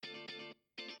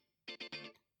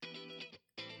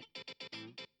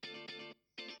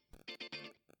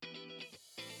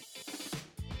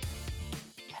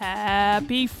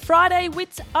Happy Friday,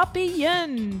 Wits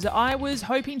Uppians. I was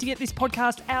hoping to get this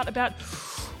podcast out about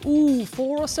 4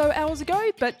 or so hours ago,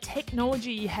 but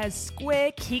technology has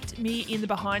square kicked me in the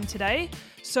behind today.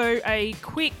 So a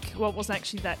quick, well, it wasn't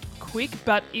actually that quick,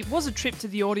 but it was a trip to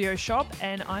the audio shop,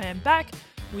 and I am back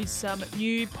with some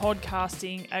new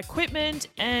podcasting equipment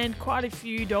and quite a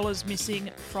few dollars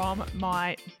missing from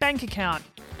my bank account.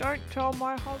 Don't tell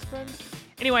my husband.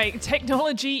 Anyway,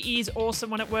 technology is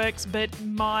awesome when it works, but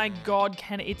my God,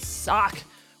 can it suck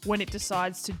when it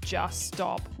decides to just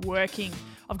stop working.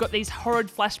 I've got these horrid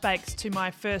flashbacks to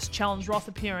my first Challenge Roth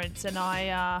appearance, and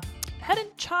I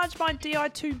hadn't charged my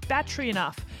Di2 battery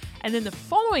enough. And then the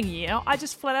following year, I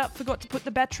just flat out forgot to put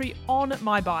the battery on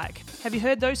my bike. Have you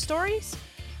heard those stories?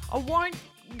 I won't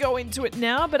go into it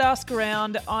now, but ask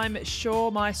around. I'm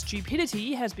sure my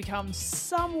stupidity has become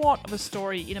somewhat of a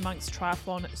story in amongst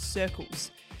triathlon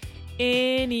circles.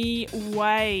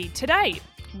 Anyway, today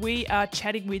we are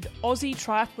chatting with Aussie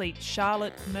triathlete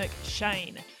Charlotte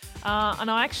McShane. And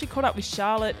I actually caught up with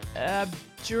Charlotte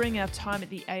during our time at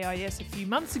the AIS a few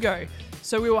months ago.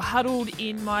 So we were huddled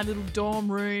in my little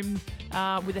dorm room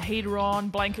with a heater on,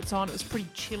 blankets on. It was pretty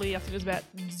chilly. I think it was about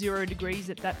 0 degrees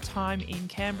at that time in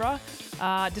Canberra.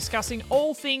 Discussing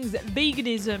all things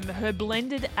veganism, her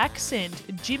blended accent,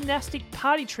 gymnastic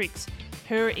party tricks,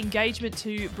 her engagement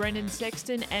to Brendan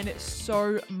Sexton, and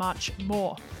so much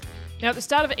more. Now, at the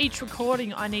start of each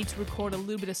recording, I need to record a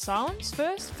little bit of silence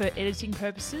first for editing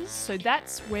purposes. So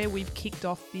that's where we've kicked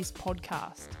off this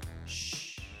podcast.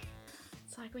 Shh.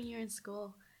 It's like when you're in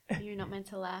school and you're not meant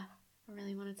to laugh. I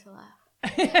really wanted to laugh.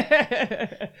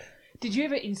 Did you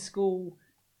ever in school,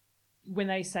 when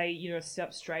they say, sit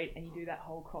up straight and you do that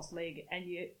whole cross leg and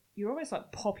you're almost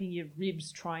like popping your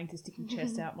ribs trying to stick your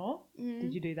chest out more?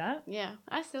 Did you do that? Yeah,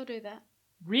 I still do that.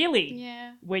 Really?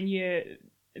 Yeah. When you're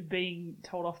being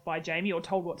told off by Jamie or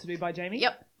told what to do by Jamie?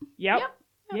 Yep. Yeah,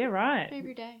 right.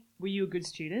 Every day. Were you a good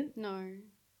student? No.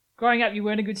 Growing up, you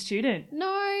weren't a good student? No,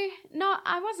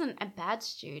 I wasn't a bad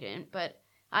student, but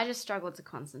I just struggled to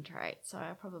concentrate, so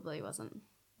I probably wasn't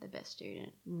the best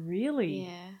student. Really?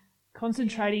 Yeah.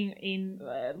 Concentrating in,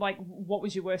 what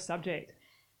was your worst subject?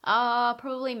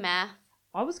 Probably math.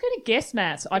 I was going to guess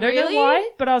maths. I don't Really? know why,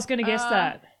 but I was going to guess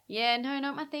that. Yeah, no,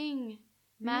 not my thing.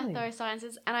 Math Really? or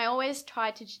sciences. And I always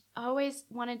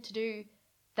wanted to do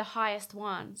the highest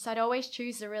one. So I'd always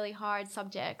choose the really hard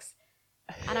subjects.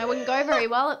 And I wouldn't go very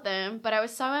well at them, but I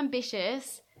was so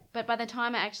ambitious. But by the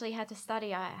time I actually had to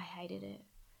study, I hated it.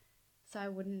 So I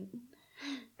wouldn't.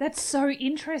 That's so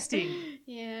interesting.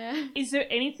 Yeah. Is there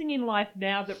anything in life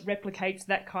now that replicates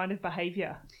that kind of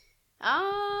behaviour?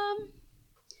 Yeah,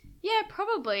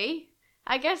 probably.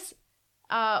 I guess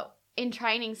in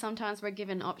training sometimes we're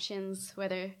given options,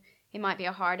 whether it might be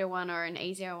a harder one or an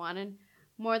easier one, and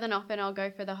more than often I'll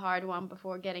go for the hard one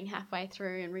before getting halfway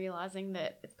through and realising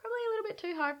that it's probably a little bit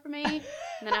too hard for me, and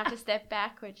then I have to step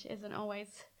back, which isn't always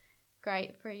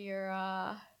great for your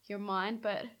mind,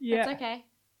 but Yeah. it's okay.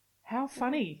 How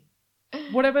funny.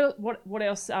 What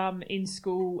else in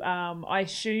school? I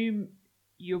assume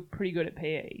you're pretty good at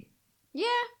PE.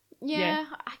 Yeah.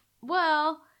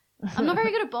 Well, I'm not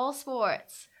very good at ball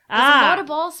sports. There's a lot of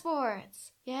ball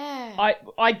sports. Yeah.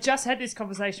 I just had this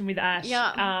conversation with Ash.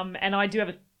 Yeah. And I do have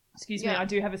I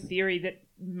do have a theory that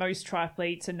most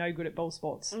triathletes are no good at ball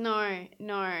sports. No.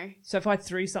 So if I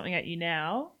threw something at you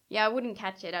now. Yeah, I wouldn't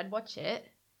catch it. I'd watch it.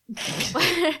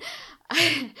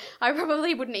 I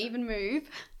probably wouldn't even move.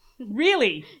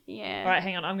 Really? Yeah. All right,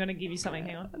 hang on. I'm going to give you something.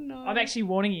 Hang on. No. I'm actually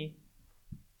warning you.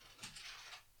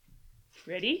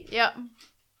 Ready? Yep.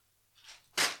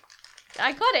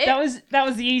 I got it. That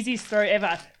was the easiest throw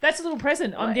ever. That's a little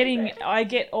present. What? I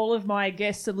get all of my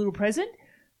guests a little present.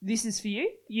 This is for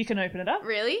you. You can open it up.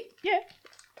 Really? Yeah.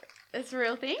 It's a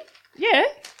real thing? Yeah.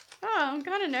 Oh, I'm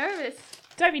kind of nervous.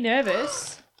 Don't be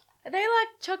nervous. Are they like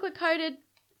chocolate-coated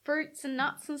fruits and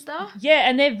nuts and stuff? Yeah,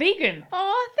 and they're vegan.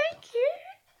 Oh, thank you.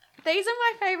 These are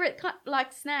my favourite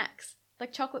snacks.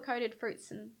 Like chocolate-coated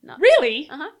fruits and nuts. Really?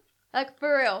 Uh-huh. Like,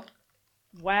 for real.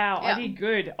 Wow, Yeah. I did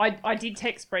good. I did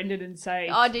text Brendan and say...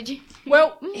 Oh, did you?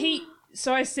 Well,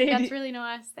 So I said... That's really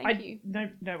nice. Thank you.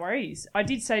 No worries. I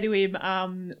did say to him,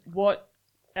 what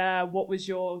was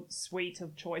your sweet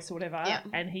of choice or whatever? Yeah.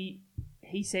 And he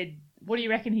said, what do you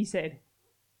reckon he said?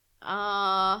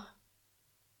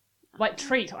 Like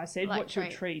treat, I said. Like What's your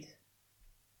treat?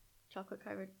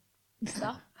 Chocolate-coated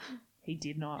stuff. He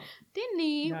did not. Didn't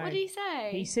he? No. What did he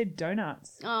say? He said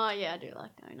donuts. Oh, yeah, I do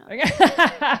like donuts. Okay.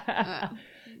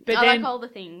 But I then like all the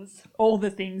things. all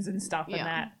the things and stuff and Yeah.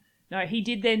 that. No, he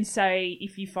did then say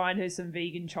if you find her some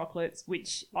vegan chocolates,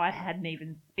 which I hadn't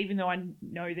even though I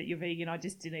know that you're vegan, I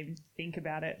just didn't even think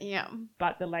about it. Yeah.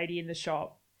 But the lady in the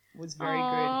shop was very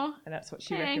Aw, good, and that's what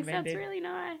she Thanks, recommended. that's really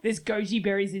nice. There's goji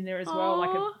berries in there as well.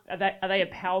 Like, are they a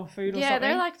power food or Yeah, something?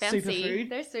 they're like fancy. Superfood?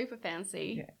 They're super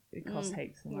fancy. Yeah, it costs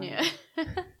heaps of money. Yeah.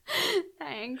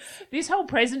 Thanks. This whole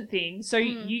present thing, so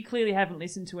you clearly haven't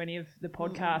listened to any of the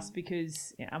podcasts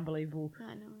because, unbelievable.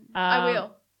 I know. I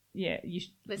will. Yeah, you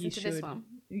Listen you to should. this one.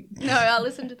 No, I'll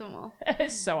listen to them all.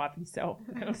 So up yourself.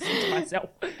 I listen to myself.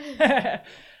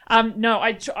 No,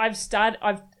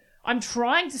 I'm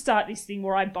trying to start this thing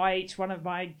where I buy each one of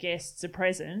my guests a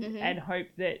present and hope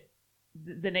that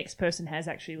the next person has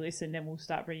actually listened and will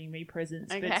start bringing me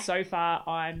presents. Okay. But so far,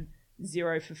 I'm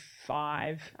 0 for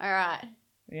 5. All right.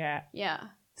 Yeah. Yeah.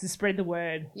 To spread the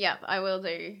word. Yep, I will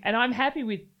do. And I'm happy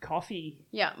with coffee.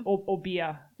 Yep. Or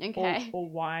beer. Okay. Or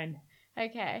wine.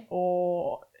 Okay.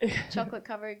 Or... Chocolate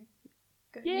covered.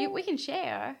 Yeah. We can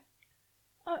share.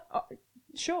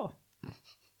 Sure.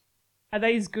 Are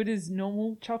they as good as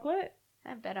normal chocolate?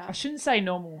 They're better. I shouldn't say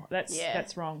normal.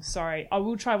 That's wrong. Sorry. I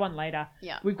will try one later.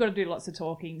 Yeah. We've got to do lots of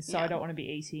talking, so Yeah. I don't want to be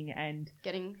eating and...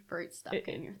 Getting fruit stuck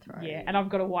in your throat. Yeah, and I've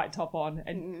got a white top on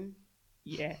and...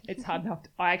 Yeah, it's hard enough.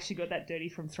 I actually got that dirty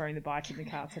from throwing the bike in the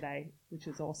car today, which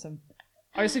was awesome.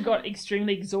 I also got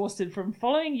extremely exhausted from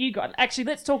following you guys. Actually,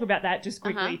 let's talk about that just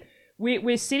quickly.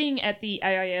 We're sitting at the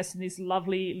AIS in this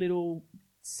lovely little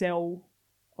cell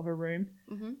of a room.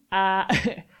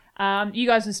 You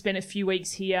guys have spent a few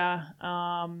weeks here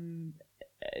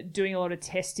doing a lot of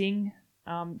testing.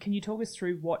 Can you talk us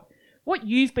through what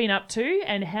you've been up to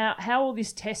and how all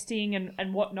this testing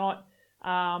and whatnot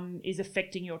is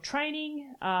affecting your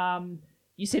training?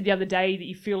 You said the other day that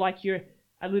you feel like you're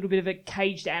a little bit of a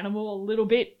caged animal a little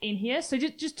bit in here. So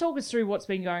just talk us through what's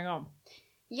been going on.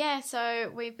 Yeah,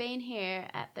 so we've been here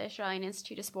at the Australian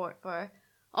Institute of Sport for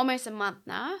almost a month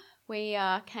now. We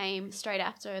came straight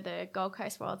after the Gold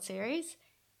Coast World Series.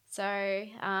 So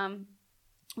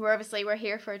we're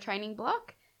here for a training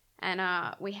block,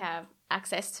 and we have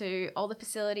access to all the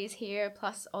facilities here,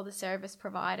 plus all the service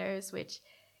providers, which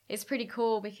is pretty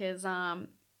cool because a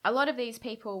lot of these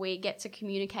people we get to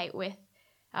communicate with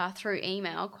through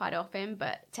email quite often,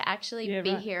 but to actually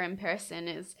be here in person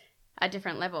is a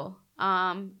different level.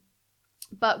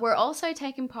 But we're also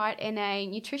taking part in a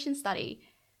nutrition study,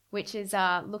 which is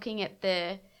looking at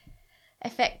the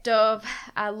effect of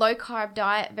a low-carb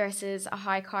diet versus a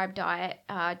high-carb diet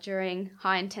during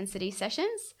high-intensity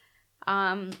sessions.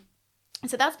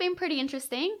 So that's been pretty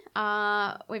interesting.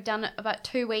 We've done about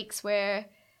 2 weeks where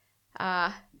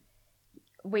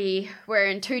we were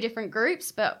in 2 different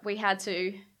groups, but we had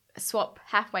to swap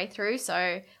halfway through,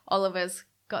 so all of us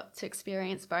got to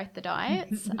experience both the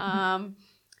diets.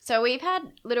 So we've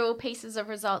had little pieces of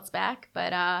results back,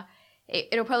 but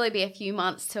it'll probably be a few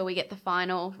months till we get the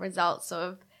final results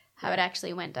of how it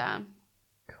actually went down.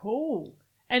 Cool.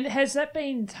 And has that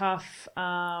been tough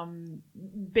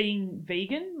being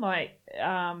vegan? Like,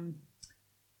 I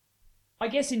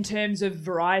guess in terms of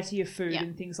variety of food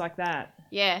and things like that.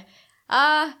 Yeah.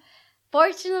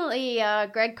 Fortunately,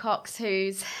 Greg Cox,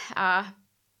 who's,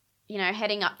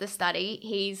 heading up the study,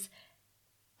 he's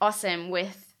awesome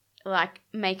with, like,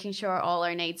 making sure all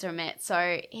our needs are met.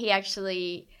 So he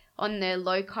actually, on the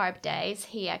low-carb days,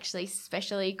 he actually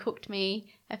specially cooked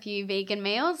me a few vegan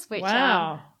meals, which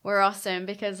were awesome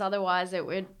because otherwise it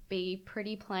would be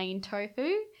pretty plain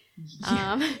tofu.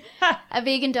 A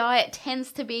vegan diet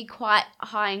tends to be quite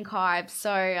high in carbs,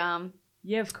 so...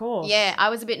 yeah, of course. Yeah, I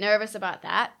was a bit nervous about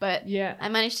that, but I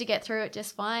managed to get through it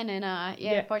just fine.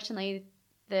 And fortunately,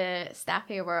 the staff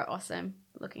here were awesome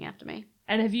looking after me.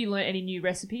 And have you learnt any new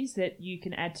recipes that you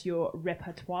can add to your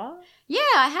repertoire? Yeah,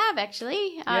 I have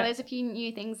actually. There's a few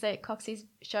new things that Coxie's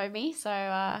showed me. So,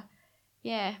 I'm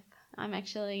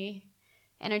actually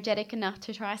energetic enough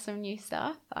to try some new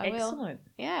stuff. I will. Excellent.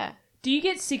 Yeah. Do you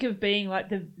get sick of being like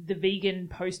the vegan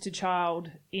poster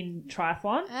child in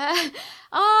triathlon?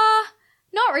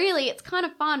 Not really. It's kind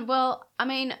of fun. Well, I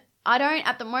mean,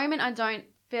 at the moment, I don't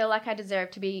feel like I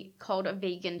deserve to be called a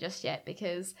vegan just yet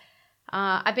because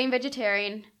I've been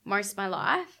vegetarian most of my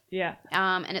life. Yeah.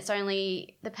 And it's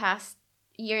only the past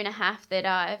year and a half that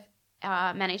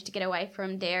I've managed to get away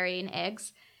from dairy and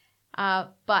eggs.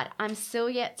 But I'm still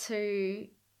yet to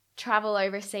travel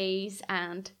overseas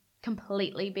and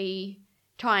completely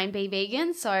try and be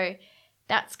vegan. So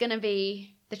that's going to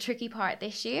be the tricky part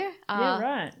this year.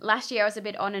 Last year I was a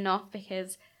bit on and off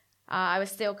because I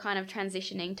was still kind of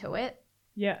transitioning to it.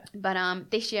 Yeah. But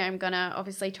this year I'm going to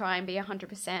obviously try and be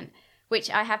 100%,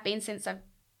 which I have been since I've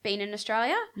been in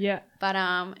Australia. Yeah. But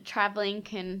traveling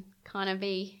can kind of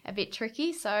be a bit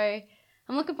tricky. So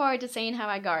I'm looking forward to seeing how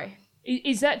I go.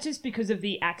 Is that just because of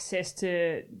the access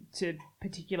to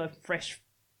particular fresh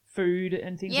food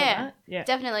and things like that? Yeah,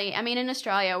 definitely. I mean, in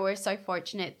Australia, we're so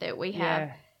fortunate that we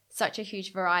have such a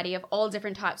huge variety of all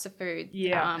different types of food.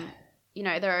 Yeah. You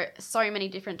know, there are so many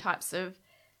different types of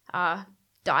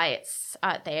diets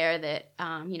out there that,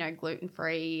 you know,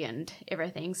 gluten-free and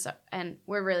everything. So, and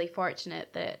we're really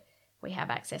fortunate that we have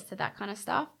access to that kind of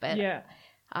stuff. But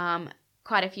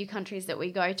quite a few countries that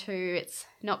we go to, it's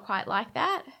not quite like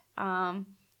that.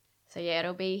 So, yeah,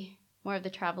 it'll be more of the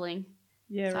traveling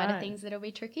side of things that'll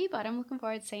be tricky, but I'm looking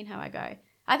forward to seeing how I go.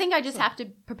 I think I just have to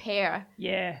prepare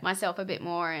myself a bit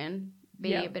more and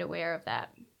be a bit aware of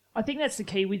that. I think that's the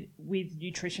key with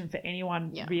nutrition for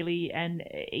anyone really, and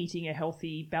eating a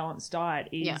healthy, balanced diet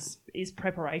is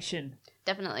preparation.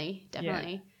 Definitely.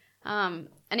 And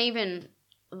even,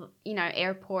 you know,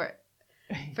 airport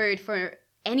food for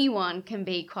anyone can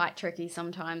be quite tricky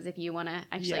sometimes if you want to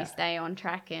actually stay on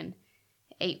track and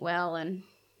eat well and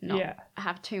not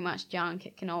have too much junk.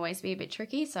 It can always be a bit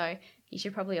tricky, so you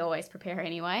should probably always prepare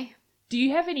anyway. Do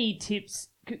you have any tips?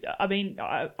 I mean,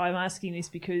 I'm asking this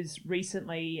because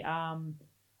recently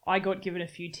I got given a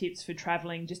few tips for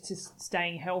traveling, just to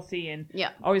staying healthy, and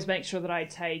I always make sure that I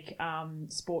take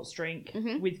sports drink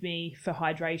with me for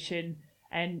hydration.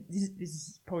 And this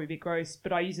is probably a bit gross,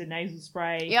 but I use a nasal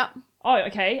spray. Yep. Oh,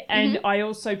 okay. And I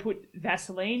also put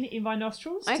Vaseline in my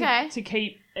nostrils to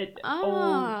keep it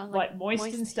all like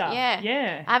moist and stuff.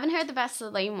 Yeah. I haven't heard the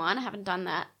Vaseline one. I haven't done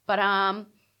that. But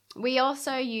we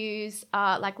also use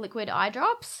like liquid eye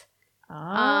drops.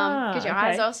 Because your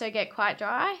eyes also get quite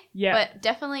dry. Yeah. But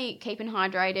definitely keeping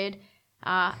hydrated,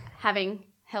 having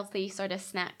healthy sort of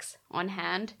snacks on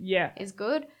hand is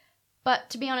good. But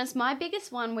to be honest, my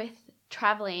biggest one with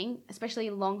traveling, especially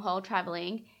long haul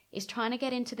traveling, is trying to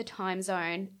get into the time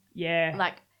zone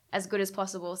like as good as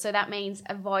possible. So that means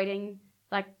avoiding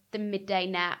like the midday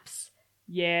naps.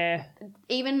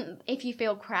 Even if you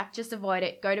feel crap, just avoid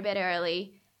it. Go to bed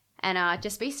early and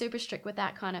just be super strict with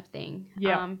that kind of thing.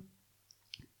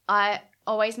 I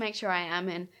always make sure I am,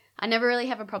 and I never really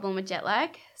have a problem with jet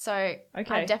lag, so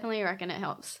I definitely reckon it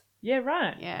helps.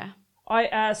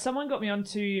 Someone got me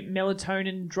onto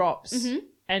melatonin drops.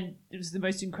 And it was the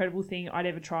most incredible thing I'd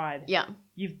ever tried. Yeah.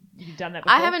 You've done that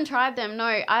before? I haven't tried them, no.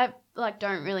 I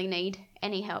don't really need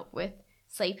any help with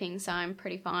sleeping, so I'm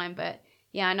pretty fine. But,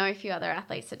 yeah, I know a few other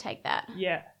athletes that take that.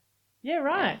 Yeah. Yeah,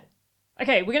 right. Yeah.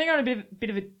 Okay, we're going to go on a bit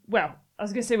of a... Well, I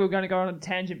was going to say we were going to go on a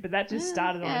tangent, but that just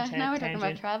started on a tangent. Now we're talking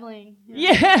about travelling.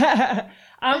 Yeah.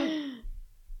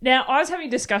 Now, I was having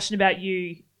a discussion about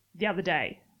you the other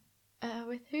day.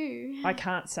 With who? I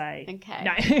can't say.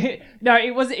 Okay. No,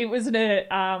 it wasn't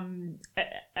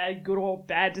a good or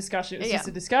bad discussion. It was just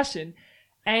a discussion,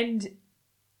 and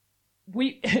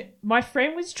my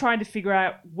friend was trying to figure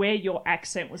out where your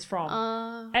accent was from,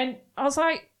 and I was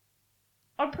like,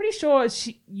 I'm pretty sure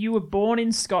you were born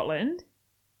in Scotland,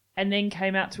 and then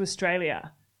came out to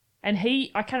Australia, and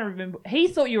I can't remember. He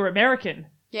thought you were American.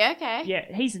 Yeah. Okay. Yeah,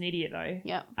 he's an idiot though.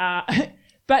 Yeah.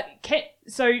 But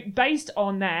so based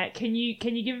on that, can you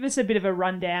give us a bit of a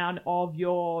rundown of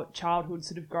your childhood,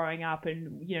 sort of growing up,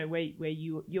 and you know where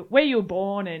you were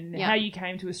born and how you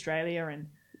came to Australia? And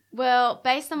well,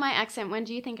 based on my accent, when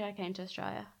do you think I came to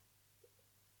Australia?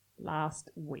 Last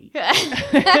week. Based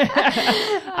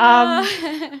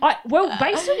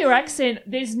on your accent,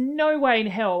 there's no way in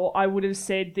hell I would have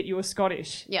said that you were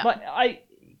Scottish. Yeah, like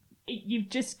you've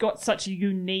just got such a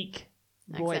unique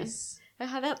voice.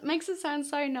 That makes it sound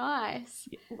so nice.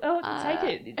 Well, take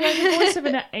it. The voice of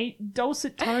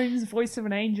dulcet tones, voice of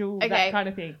an angel, that kind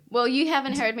of thing. Well, you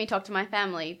haven't heard me talk to my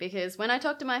family, because when I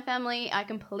talk to my family, I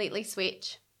completely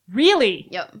switch. Really?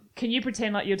 Yep. Can you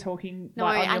pretend like you're talking No,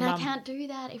 like on and your I can't do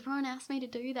that. Everyone asks me to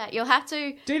do that. You'll have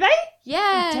to... Do they?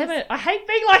 Yes. Oh, damn it. I hate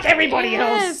being like everybody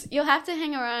else. You'll have to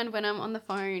hang around when I'm on the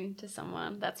phone to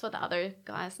someone. That's what the other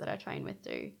guys that I train with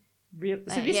do. Really?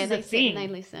 So this is a thing? They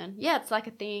listen. Yeah, it's like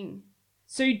a thing.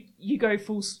 So you go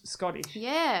full Scottish?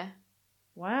 Yeah.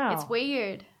 Wow. It's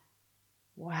weird.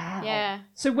 Wow. Yeah.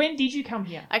 So when did you come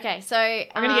here? Okay, so... I'm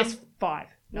going to guess 5.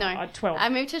 No. 12. I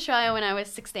moved to Australia when I was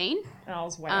 16. Oh, I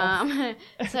was way off.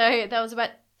 So that was about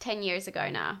 10 years ago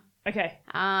now. Okay.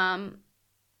 I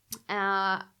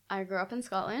grew up in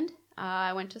Scotland.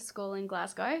 I went to school in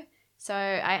Glasgow. So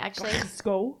I actually...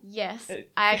 School? Yes.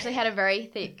 I actually had a very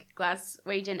thick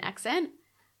Glaswegian accent.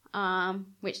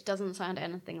 Which doesn't sound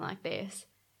anything like this.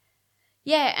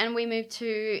 Yeah, and we moved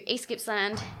to East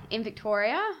Gippsland in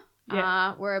Victoria.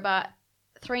 Yeah. We're about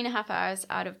 3.5 hours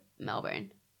out of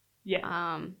Melbourne.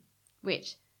 Yeah.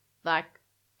 Which like,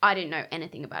 I didn't know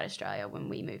anything about Australia when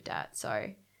we moved out. So,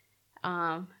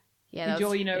 that Did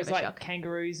all you know a was bit of a like shock.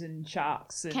 kangaroos and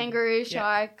sharks? And, Kangaroo,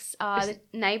 sharks, the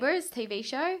Neighbours TV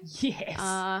show. Yes.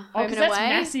 Home Because and that's Away.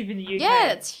 massive in the UK.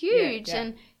 Yeah, it's huge. Yeah.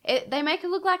 And they make it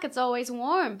look like it's always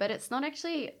warm, but it's not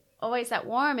actually always that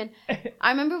warm. And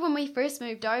I remember when we first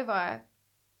moved over,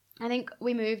 I think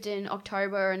we moved in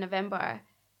October or November,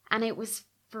 and it was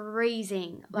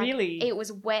freezing. Like, Really? It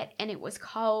was wet and it was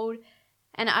cold.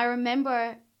 And I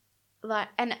remember, like,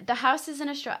 and the houses in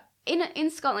Australia, in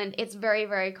Scotland, it's very,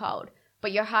 very cold,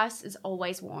 but your house is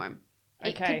always warm.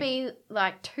 It Okay. could be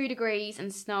like 2 degrees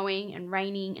and snowing and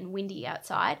raining and windy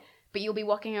outside, but you'll be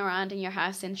walking around in your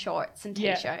house in shorts and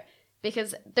Yeah. t-shirt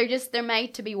because they're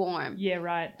made to be warm. Yeah,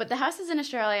 right. But the houses in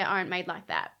Australia aren't made like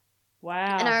that.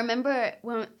 Wow. And I remember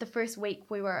when the first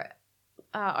week we were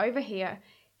over here,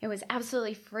 it was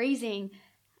absolutely freezing.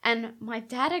 And my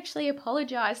dad actually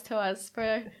apologized to us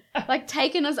for like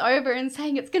taking us over and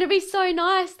saying it's going to be so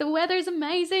nice. The weather's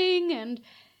amazing. And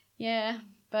yeah,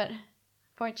 but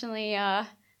fortunately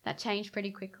that changed pretty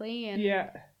quickly. And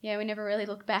yeah. we never really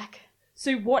looked back.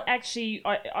 So what actually,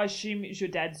 I assume is your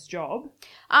dad's job?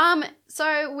 So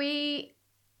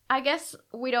I guess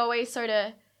we'd always sort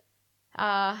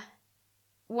of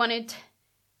wanted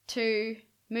to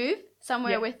move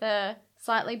somewhere with a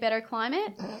slightly better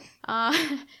climate.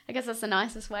 I guess that's the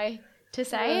nicest way to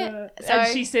say it. So,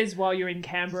 and she says while you're in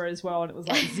Canberra as well, and it was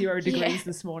like 0 degrees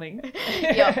this morning.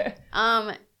 yeah.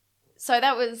 So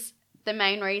that was the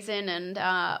main reason, and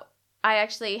I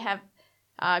actually have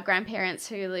grandparents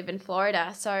who live in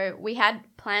Florida, so we had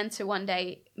planned to one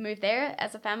day move there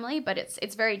as a family, but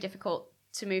it's very difficult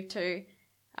to move to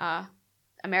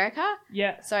America.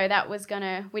 Yeah. So that was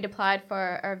we'd applied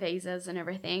for our visas and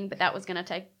everything, but that was gonna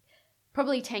take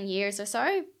probably 10 years or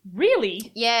so.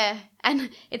 Really? Yeah. And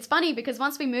it's funny because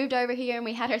once we moved over here and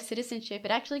we had our citizenship,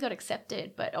 it actually got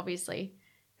accepted, but obviously,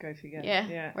 Go figure.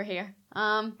 yeah. We're here.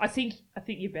 I think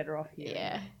you're better off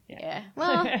here. Yeah.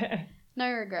 Well,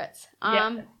 no regrets.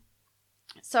 Yeah.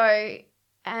 So,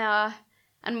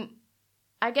 and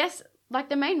I guess like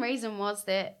the main reason was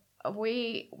that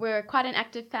we were quite an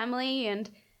active family, and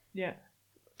yeah.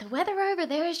 the weather over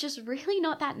there is just really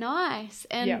not that nice.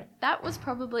 And that was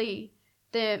probably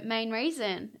the main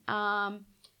reason.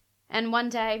 And one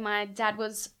day my dad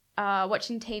was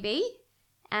watching TV,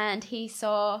 and he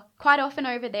saw quite often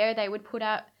over there they would put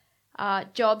up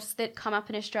jobs that come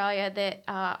up in Australia that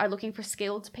are looking for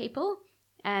skilled people.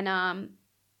 And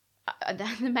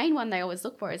the main one they always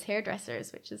look for is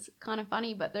hairdressers, which is kind of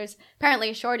funny, but there's apparently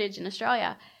a shortage in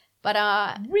Australia. But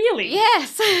really?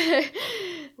 Yes.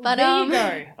 But there you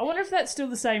go. I wonder if that's still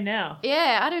the same now.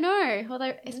 Yeah, I don't know.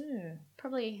 Although it's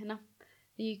probably enough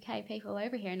the UK people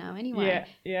over here now anyway.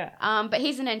 Yeah. But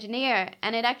he's an engineer,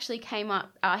 and it actually came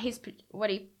up. What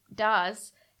he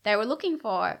does, they were looking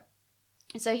for.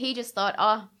 So he just thought,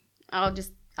 I'll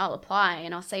apply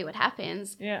and I'll see what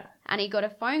happens. Yeah. And he got a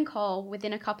phone call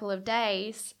within a couple of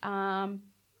days.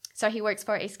 So he works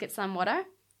for East Gippsland Water.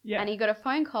 Yeah. And he got a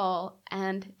phone call,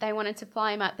 and they wanted to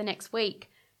fly him out the next week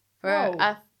for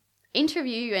a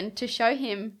interview and to show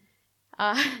him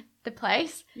the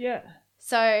place. Yeah.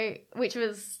 So, which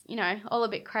was, all a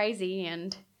bit crazy.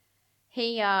 And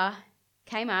he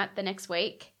came out the next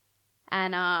week,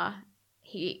 and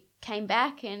he came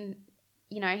back, and,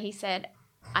 he said,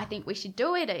 I think we should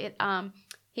do it.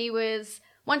 He was,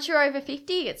 once you're over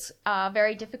 50, it's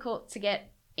very difficult to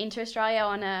get into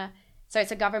Australia so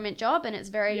it's a government job, and it's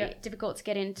very difficult to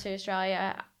get into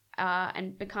Australia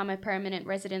and become a permanent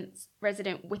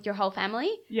resident with your whole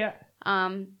family. Yeah.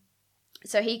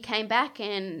 So he came back,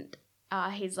 and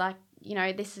he's like,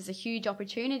 this is a huge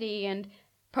opportunity, and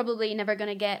probably never going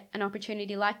to get an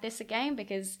opportunity like this again,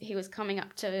 because he was coming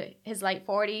up to his late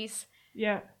 40s.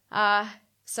 Yeah.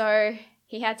 So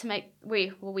he had to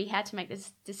we had to make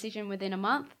this decision within a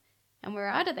month, and we're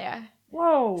out of there.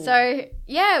 Whoa. So,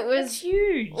 it was... That's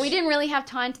huge. We didn't really have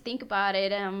time to think about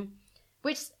it,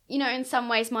 which, in some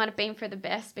ways might have been for the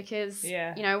best because,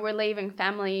 we're leaving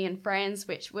family and friends,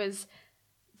 which was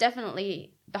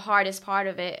definitely the hardest part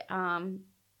of it,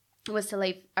 was to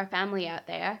leave our family out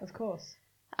there. Of course.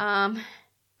 But,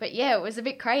 it was a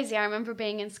bit crazy. I remember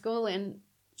being in school and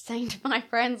saying to my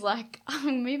friends, like,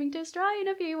 I'm moving to Australia in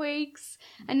a few weeks,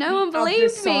 and no one believed me. Other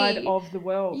side of the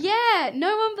world. Yeah,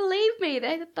 no one believed me.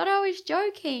 They thought I was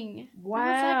joking. Wow. I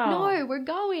was like, no, we're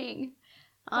going.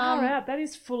 Far out. That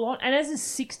is full on. And as a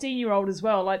 16-year-old as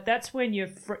well, like that's when you're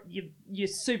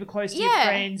super close to your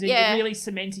friends, and you're really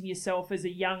cementing yourself as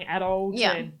a young adult.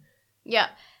 Yeah. And... Yeah.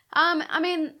 I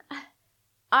mean,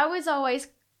 I was always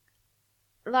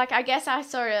like, I guess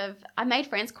I made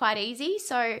friends quite easy.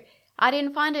 So I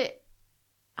didn't find it,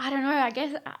 I don't know,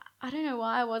 I don't know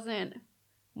why I wasn't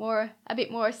a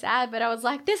bit more sad, but I was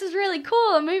like, this is really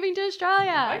cool. I'm moving to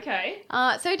Australia. Okay.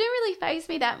 So it didn't really faze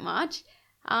me that much.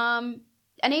 And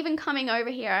even coming over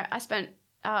here, I spent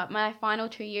my final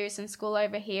 2 years in school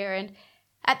over here, and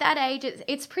at that age,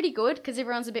 it's pretty good because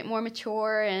everyone's a bit more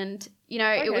mature, and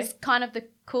it was kind of the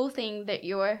cool thing that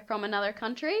you were from another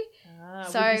country.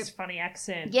 So with this funny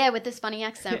accent. Yeah, with this funny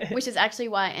accent, which is actually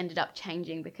why I ended up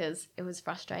changing, because it was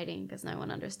frustrating because no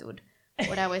one understood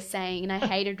what I was saying, and I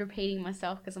hated repeating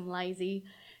myself because I'm lazy.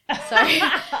 So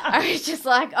I was just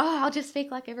like, oh, I'll just speak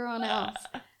like everyone else.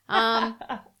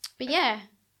 But yeah,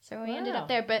 so we ended up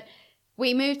there. But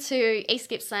we moved to East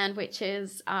Gippsland, which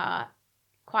is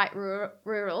quite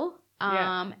rural.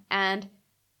 And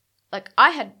like, I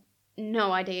had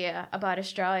no idea about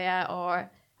Australia,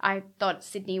 or I thought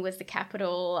Sydney was the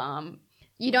capital.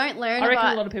 You don't learn I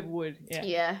reckon a lot of people would.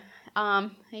 Yeah.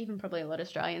 Even probably a lot of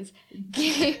Australians.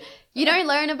 You don't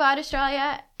learn about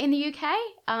Australia in the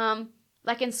UK.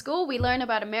 Like in school, we learn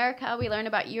about America, we learn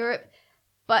about Europe,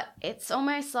 but it's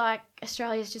almost like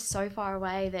Australia's just so far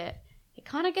away that it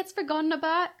kind of gets forgotten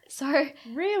about. So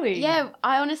really, yeah,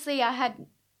 I had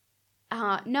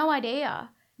no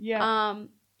idea. Yeah.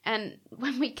 And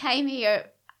when we came here,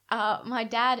 my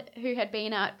dad, who had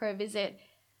been out for a visit,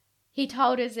 he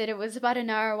told us that it was about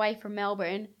an hour away from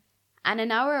Melbourne. And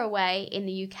an hour away in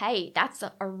the UK, that's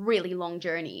a really long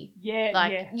journey. Yeah,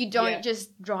 like, you don't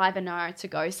just drive an hour to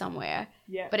go somewhere.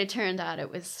 Yeah. But it turned out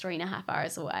it was 3.5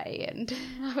 hours away. And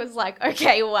I was like,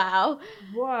 okay, wow.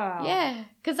 Wow. Yeah.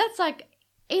 Because that's like,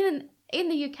 in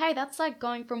the UK, that's like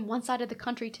going from one side of the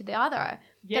country to the other.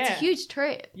 Yeah. That's a huge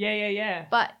trip. Yeah.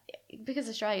 But because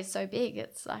Australia is so big,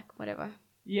 it's like, whatever.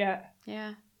 Yeah.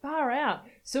 Yeah. Far out.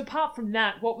 So apart from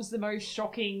that, what was the most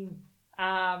shocking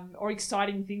or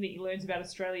exciting thing that you learned about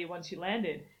Australia once you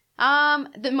landed?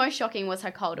 The most shocking was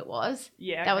how cold it was.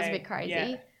 Yeah, that was a bit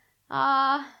crazy.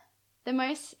 Yeah. The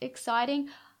most exciting,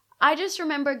 I just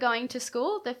remember going to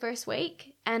school the first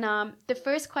week, and the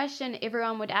first question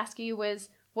everyone would ask you was,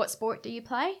 "What sport do you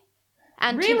play?"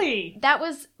 And really,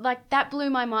 that blew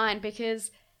my mind,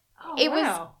 because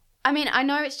was. I mean, I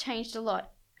know it's changed a lot.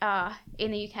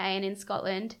 In the UK and in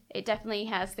Scotland, it definitely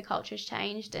has. The culture's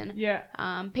changed,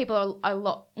 and people are a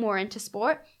lot more into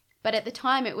sport. But at the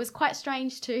time, it was quite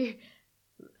strange to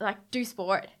like do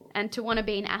sport and to want to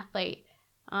be an athlete.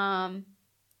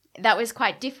 That was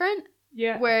quite different.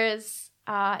 Yeah. Whereas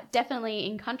definitely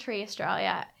in country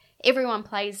Australia, everyone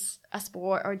plays a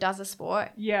sport or does a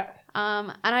sport. Yeah.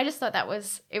 And I just thought it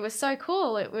was so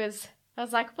cool. I was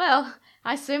like, well,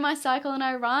 I swim, I cycle, and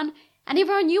I run. And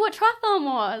everyone knew what triathlon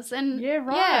was. And yeah,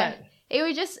 right. It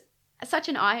was just such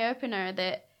an eye-opener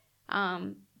that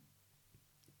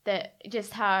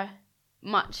just how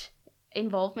much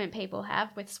involvement people have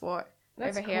with sport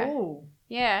over here. That's cool.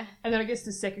 Yeah. And then I guess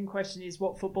the second question is,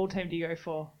 what football team do you go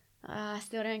for? I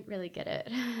still don't really get it.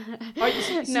 So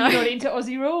you're not into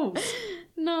Aussie rules?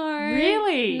 No.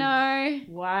 Really? No.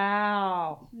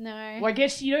 Wow. No. Well, I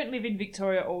guess you don't live in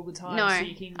Victoria all the time, so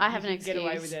you can, get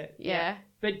away with it. Yeah.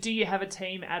 But do you have a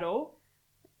team at all?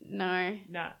 No.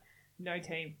 No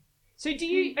team. So do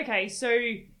you... Okay, so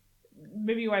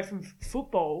moving away from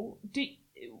football,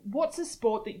 what's a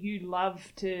sport that you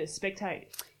love to spectate?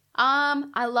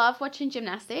 I love watching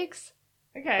gymnastics.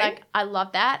 Okay. Like, I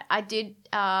love that. I did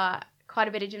quite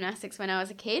a bit of gymnastics when I was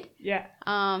a kid. Yeah.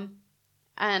 And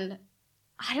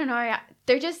I don't know,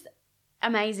 they're just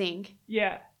amazing.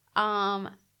 Yeah.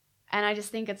 And I just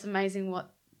think it's amazing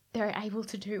what they're able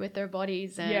to do with their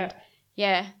bodies. And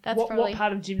that's what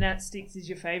part of gymnastics is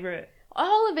your favourite?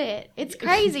 All of it. It's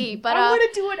crazy. But I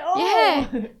want to do it all.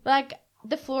 Yeah. Like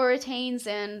the floor routines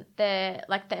and the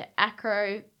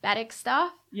acrobatic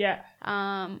stuff. Yeah.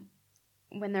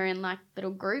 When they're in like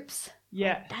little groups.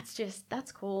 Yeah.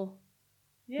 That's cool.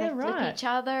 Yeah, they flip each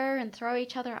other and throw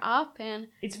each other up, and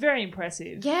it's very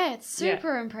impressive. Yeah, it's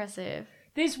super impressive.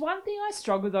 There's one thing I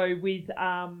struggle though with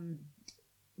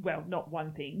well, not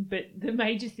one thing, but the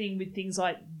major thing with things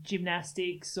like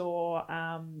gymnastics or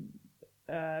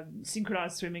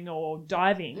synchronized swimming or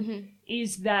diving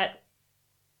is that,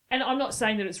 and I'm not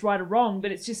saying that it's right or wrong,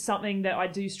 but it's just something that I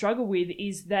do struggle with,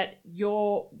 is that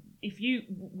if you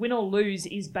win or lose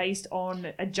is based on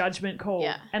a judgment call.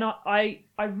 Yeah. And I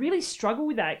really struggle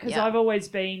with that, because I've always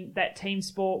been that team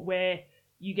sport where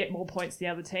you get more points than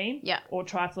the other team. Yeah. Or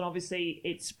triathlon, obviously,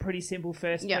 it's pretty simple,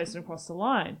 first person across the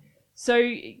line. So,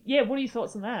 yeah, what are your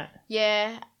thoughts on that?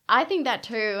 Yeah, I think that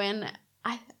too. And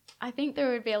I think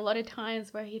there would be a lot of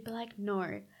times where he'd be like,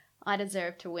 no, I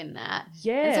deserve to win that.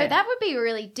 Yeah. And so that would be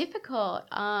really difficult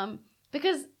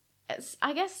because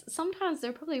I guess sometimes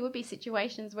there probably would be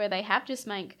situations where they have just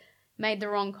made the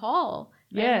wrong call.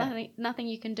 Yeah. There's nothing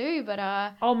you can do, but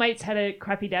old mate's had a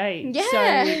crappy day.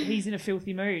 Yeah. So he's in a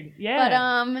filthy mood. Yeah.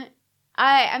 But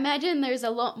I imagine there's a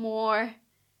lot more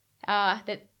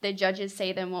that the judges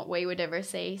see than what we would ever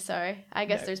see. So I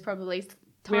guess there's probably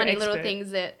tiny little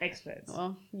things that experts.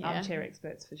 Well, yeah. Armchair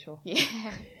experts for sure.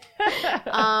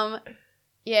 Yeah.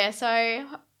 Yeah, so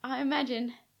I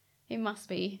imagine it must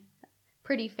be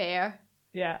pretty fair.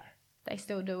 Yeah. They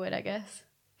still do it, I guess.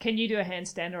 Can you do a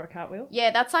handstand or a cartwheel? Yeah,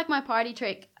 that's like my party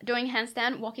trick. Doing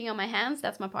handstand, walking on my hands,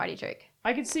 that's my party trick.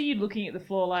 I could see you looking at the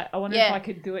floor like, I wonder if I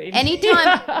could do it.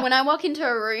 Anytime when I walk into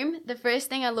a room, the first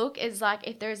thing I look is like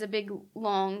if there's a big,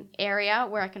 long area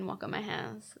where I can walk on my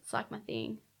hands. It's like my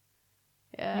thing.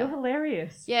 Yeah. You're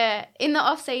hilarious. Yeah. In the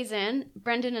off season,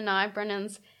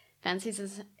 Brendan's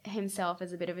fancies himself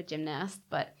as a bit of a gymnast,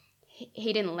 but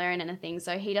he didn't learn anything,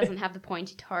 so he doesn't have the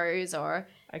pointy toes or,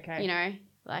 Okay. you know,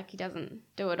 like he doesn't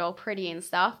do it all pretty and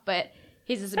stuff, but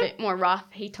his is a bit more rough.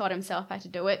 He taught himself how to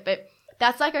do it, but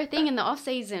that's like our thing in the off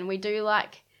season. We do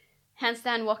like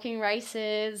handstand walking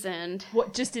races and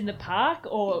What, just in the park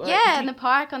or? yeah, in the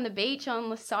park, on the beach,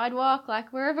 on the sidewalk,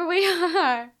 like wherever we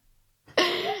are.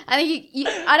 I think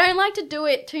I don't like to do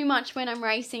it too much when I'm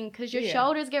racing because your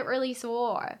shoulders get really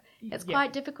sore. It's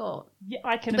quite difficult. Yeah,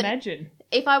 I can imagine.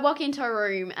 If I walk into a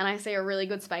room and I see a really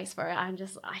good space for it,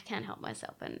 I can't help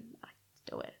myself and I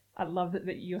do it. I love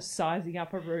that you're sizing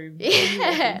up a room Yeah. when you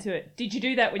walk into it. Did you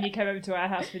do that when you came over to our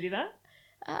house for dinner?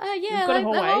 Yeah, got a like the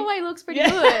hallway. hallway looks pretty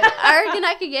good. I reckon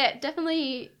I could get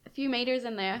definitely a few meters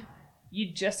in there.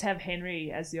 You just have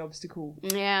Henry as the obstacle.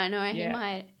 Yeah, I know. He Yeah.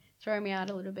 might throw me out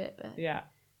a little bit, but Yeah.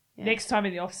 Yeah. Next time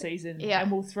in the off season,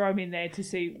 and we'll throw him in there to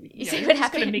see. You see we're what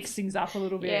just going to happens. mix things up a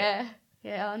little bit.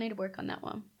 yeah, I'll need to work on that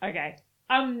one. Okay.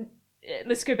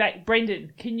 Let's go back.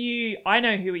 Brendan, can you? I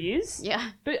know who he is.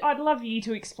 Yeah. But I'd love you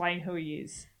to explain who he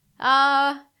is.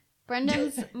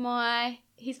 Brendan's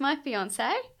he's my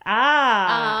fiance.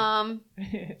 I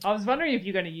was wondering if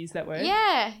you're going to use that word.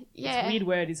 Yeah. It's a weird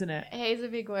word, isn't it? He's a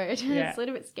big word. Yeah. It's a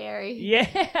little bit scary.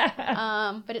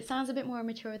 Yeah. But it sounds a bit more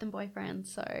mature than boyfriend,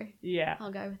 so Yeah.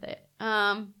 I'll go with it.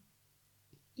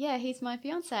 Yeah, he's my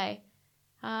fiance.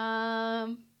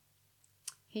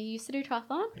 He used to do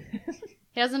triathlon.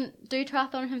 He doesn't do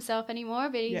triathlon himself anymore,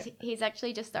 but he's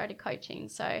actually just started coaching,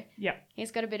 so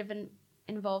he's got a bit of an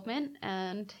involvement,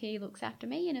 and he looks after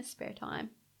me in his spare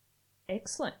time.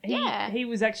 Excellent. He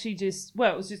was actually it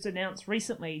was just announced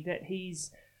recently that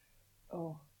he's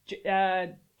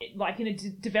like in a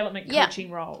development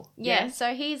coaching role. Yeah,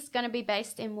 so he's going to be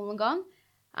based in Wollongong,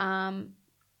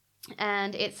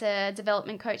 and it's a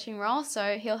development coaching role,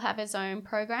 so he'll have his own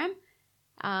program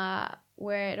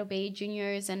where it'll be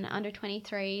juniors and under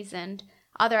 23s and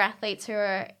other athletes who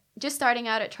are just starting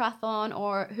out at triathlon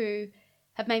or who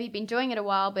have maybe been doing it a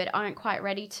while but aren't quite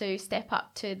ready to step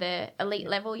up to the elite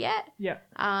level yet. Yeah.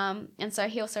 And so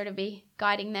he'll sort of be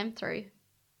guiding them through.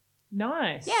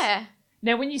 Nice. Yeah.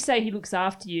 Now, when you say he looks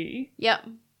after you, Yep.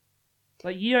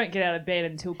 like you don't get out of bed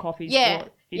until coffee's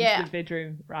brought into the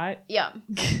bedroom, right? Yep.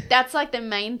 That's like the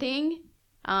main thing.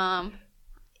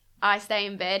 I stay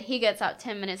in bed. He gets up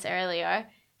 10 minutes earlier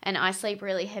and I sleep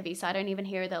really heavy so I don't even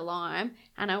hear the alarm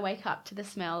and I wake up to the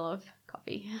smell of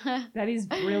coffee. That is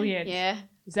brilliant. Yeah.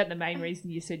 Is that the main reason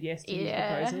you said yes to his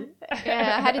proposal?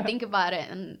 Yeah, I had to think about it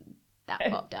and that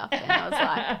popped up and I was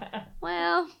like,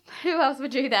 well, who else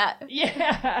would do that?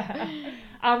 Yeah.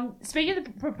 Speaking of the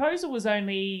proposal was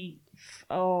only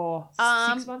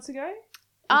 6 months ago?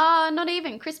 Not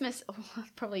even. Christmas. Oh,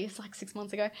 probably it's like 6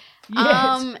 months ago.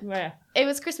 Where? It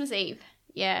was Christmas Eve.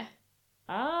 Yeah.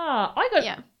 I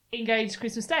got engaged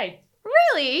Christmas Day.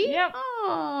 Really? Yep.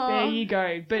 Oh. There you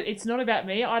go. But it's not about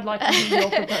me. I'd like to hear your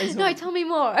proposal. No, tell me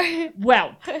more.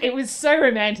 Well, it was so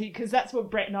romantic because that's what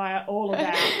Brett and I are all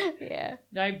about. Yeah.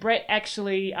 No, Brett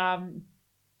actually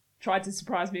tried to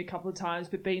surprise me a couple of times,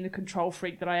 but being the control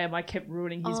freak that I am, I kept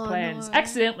ruining his plans. No.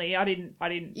 Accidentally. I didn't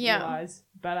realise.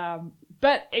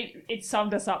 But it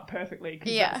summed us up perfectly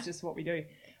because that's just what we do.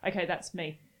 Okay, that's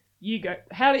me. You go.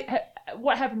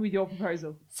 What happened with your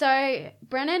proposal? So,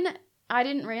 Brennan, I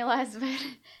didn't realise,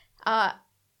 but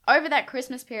over that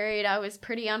Christmas period, I was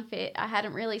pretty unfit. I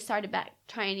hadn't really started back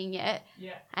training yet.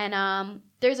 Yeah. And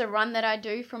there's a run that I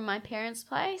do from my parents'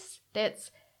 place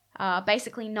that's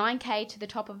basically 9K to the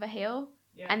top of a hill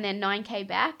and then 9K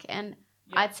back. And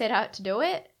I'd set out to do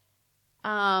it.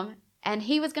 And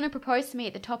he was going to propose to me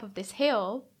at the top of this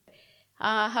hill.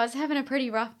 I was having a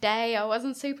pretty rough day. I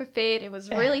wasn't super fit. It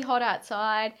was really hot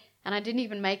outside. and I didn't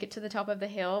even make it to the top of the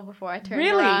hill before I turned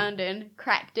Really? around and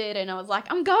cracked it, and I was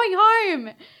like, I'm going home.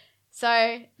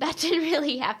 So that didn't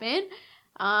really happen.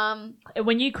 And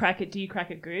when you crack it, do you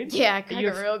crack it good? Yeah, I cracked you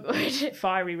it real good.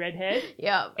 Fiery redhead.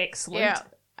 Yeah. Excellent. Yeah.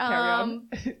 Carry on.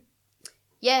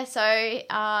 Yeah, so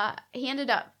he ended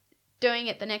up doing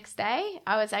it the next day.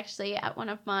 I was actually at one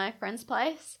of my friends'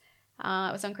 place. It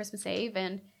was on Christmas Eve,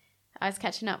 and I was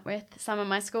catching up with some of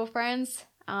my school friends.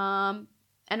 And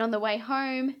on the way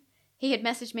home, he had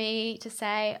messaged me to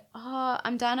say, oh,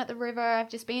 I'm down at the river. I've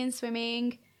just been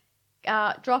swimming.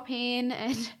 Drop in.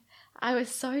 And I was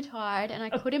so tired and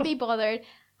I couldn't be bothered.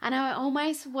 And I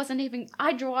almost wasn't even,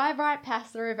 I drive right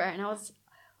past the river and I was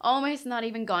almost not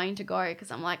even going to go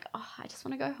because I'm like, oh, I just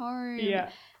want to go home. Yeah.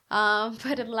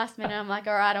 But at the last minute, I'm like,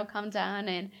 all right, I'll come down.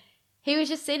 And he was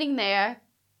just sitting there.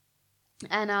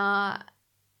 And,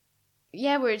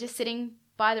 yeah, we were just sitting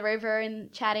by the river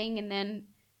and chatting. And then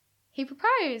he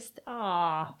proposed.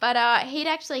 Ah. But he'd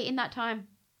actually, in that time,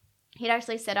 he'd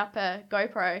actually set up a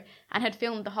GoPro and had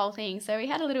filmed the whole thing. So we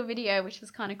had a little video, which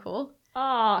was kind of cool.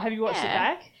 Ah, have you watched it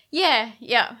back? Yeah,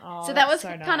 yeah. Oh, so that was so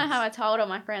kind of nice. how I told all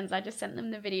my friends. I just sent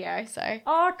them the video. So,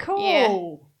 Oh,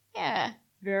 cool. yeah.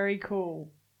 Very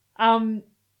cool. And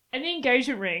the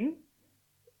engagement ring,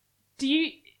 do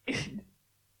you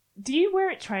wear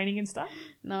it training and stuff?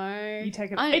 No. You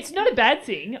take it. It's not a bad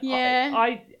thing.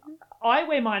 Yeah. I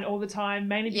wear mine all the time,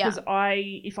 mainly because Yeah.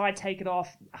 if I take it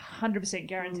off, 100%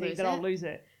 guaranteed that I'll lose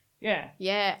it. Yeah.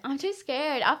 Yeah, I'm too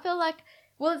scared. I feel like,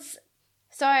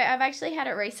 so I've actually had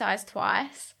it resized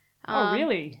twice. Oh,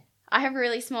 really? I have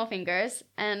really small fingers,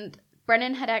 and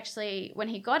Brennan had actually, when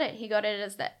he got it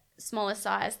as the smallest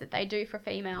size that they do for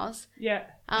females. Yeah.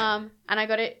 And I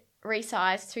got it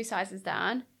resized 2 sizes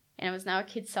down, and it was now a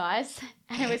kid size,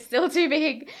 and it was still too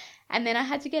big. And then I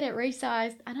had to get it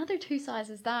resized another 2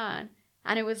 sizes down,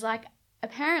 and it was like,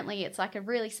 apparently it's like a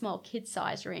really small kid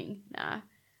size ring now.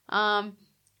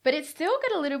 But it's still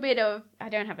got a little bit of, I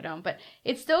don't have it on, but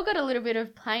it's still got a little bit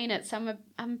of play in it, so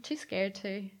I'm too scared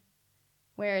to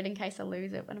wear it in case I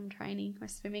lose it when I'm training or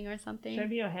swimming or something. Show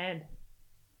me your hand.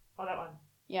 Oh, that one.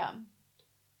 Yeah.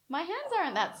 My hands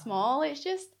aren't that small, it's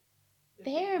just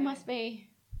there must be.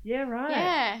 Yeah, right.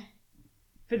 Yeah.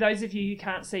 For those of you who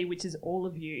can't see, which is all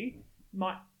of you,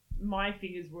 my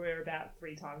fingers were about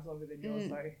 3 times longer than yours,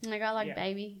 so. And I got like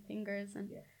baby fingers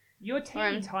and. Yeah. You're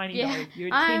teeny tiny yeah. though. You're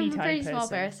a I'm teeny a tiny pretty person. small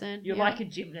person. You're yeah. like a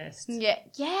gymnast. Yeah.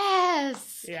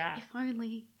 Yes. Yeah. If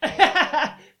only.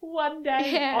 One day.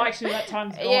 Yeah. Oh, actually, that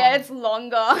time's gone. Yeah, it's long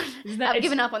gone. Isn't that, I've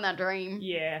given up on that dream.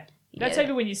 Yeah. That's Yeah.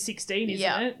 over when you're 16,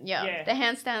 isn't it? Yeah. The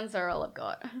handstands are all I've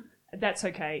got. That's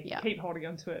okay. Yeah. Keep holding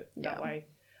on to it that Yeah. way.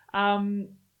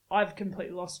 I've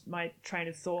completely lost my train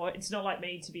of thought. It's not like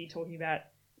me to be talking about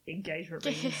engagement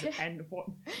rings and what.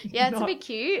 Yeah, it's a bit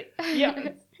cute.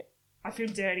 Yeah. I feel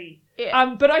dirty.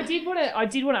 Yeah. But I did want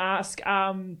to ask.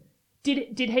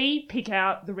 Did he pick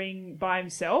out the ring by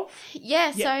himself?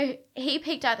 Yeah. So he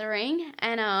picked out the ring,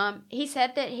 and he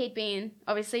said that he'd been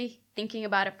obviously thinking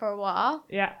about it for a while.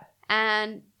 Yeah.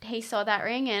 And he saw that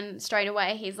ring, and straight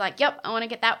away he's like, "Yep, I want to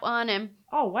get that one." And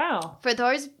Oh wow. for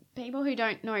those people who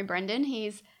don't know Brendan,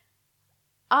 he's,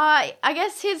 I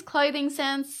guess his clothing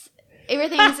sense,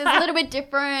 everything's is a little bit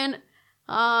different.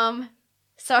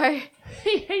 So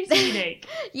He's unique.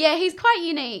 yeah, he's quite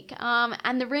unique.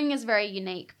 And the ring is very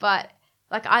unique, but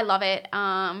like I love it.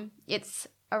 It's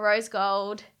a rose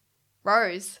gold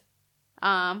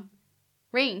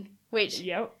ring, which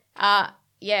Yep.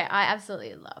 yeah, I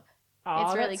absolutely love. Oh,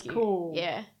 It's really that's cute. cool.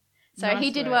 Yeah. So Nice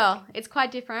he did work. well. It's quite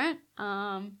different.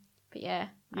 But yeah,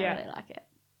 I Yeah. really like it.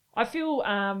 I feel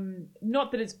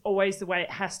not that it's always the way it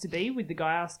has to be with the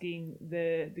guy asking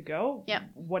the girl, Yep.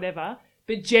 whatever.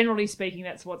 But generally speaking,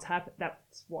 that's what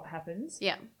happens.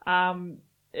 Yeah.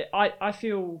 I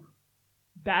feel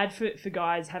bad for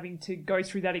guys having to go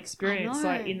through that experience, know.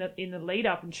 like in the lead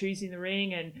up and choosing the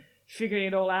ring and figuring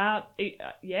it all out. It'd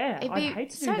I'd be hate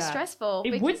to do so that. stressful.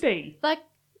 It because, would be. like,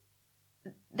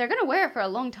 they're gonna wear it for a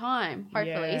long time,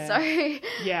 hopefully. Yeah. So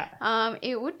Yeah.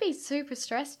 it would be super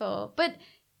stressful. But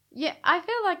yeah, I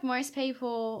feel like most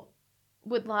people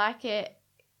would like it.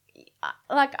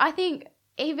 Like, I think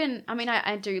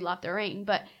I do love the ring,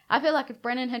 but I feel like if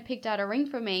Brennan had picked out a ring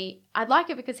for me, I'd like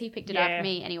it because he picked it out Yeah. for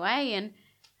me anyway. And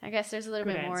I guess there's a little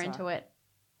Good bit more answer. into it.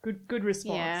 Good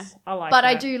response. Yeah. I like But that.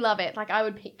 I do love it. Like, I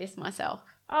would pick this myself.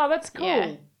 Oh, that's cool.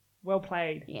 Yeah. Well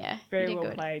played. Yeah. Very you did well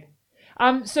good. played.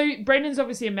 So Brendan's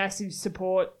obviously a massive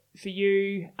support for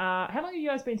you. How long have you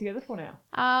guys been together for now?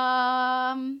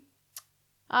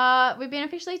 We've been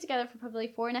officially together for probably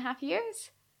 4.5 years.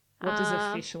 What does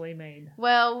officially mean?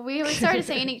 Well, we started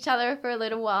seeing each other for a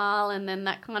little while, and then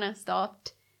that kind of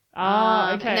stopped.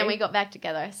 Okay. And then we got back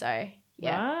together. So,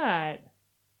 yeah. Right.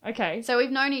 Okay. So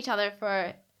we've known each other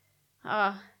for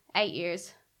 8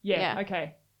 years. Yeah.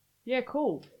 Okay. Yeah,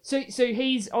 cool. So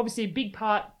he's obviously a big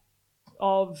part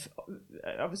of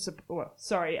a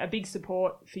big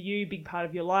support for you, big part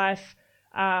of your life,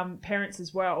 parents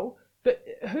as well. But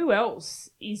who else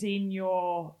is in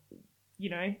your,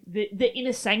 the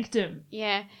inner sanctum?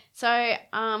 Yeah. So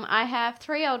I have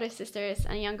 3 older sisters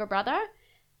and a younger brother.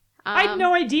 I had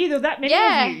no idea there were that many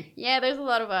of you. Yeah, there's a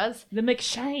lot of us. The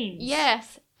McShanes.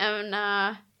 Yes.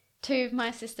 And 2 of my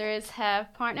sisters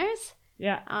have partners.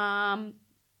 Yeah.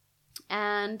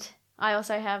 And I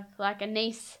also have like a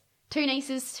niece, 2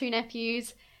 nieces, 2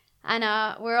 nephews, and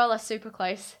we're all a super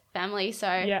close family. So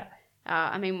yeah.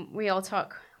 I mean, we all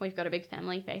talk. We've got a big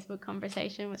family Facebook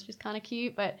conversation, which is kind of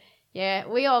cute. But yeah,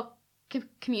 we all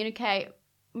communicate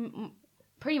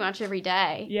pretty much every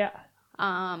day. Yeah.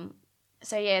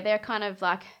 So yeah, they're kind of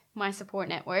like my support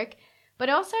network, but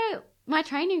also my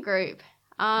training group.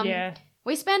 Yeah.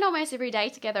 We spend almost every day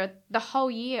together the whole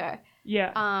year.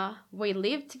 Yeah. We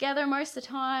live together most of the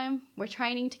time. We're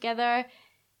training together.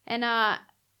 And,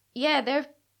 they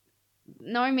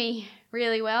know me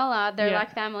really well. They're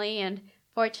like family, and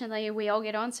fortunately we all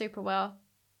get on super well.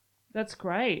 That's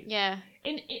great. Yeah.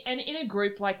 In a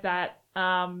group like that,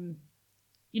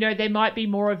 there might be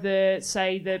more of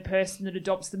the person that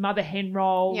adopts the mother hen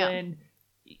role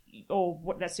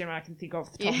that's the only one I can think of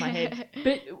off the top of my head.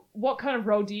 But what kind of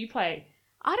role do you play?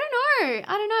 I don't know.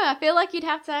 I feel like you'd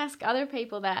have to ask other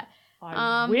people that.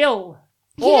 I will.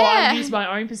 Or I use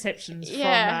my own perceptions from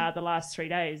the last 3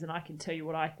 days, and I can tell you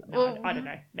what I think. No, I don't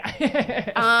know. No.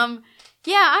 I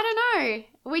don't know.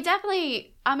 We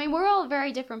definitely, we're all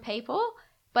very different people,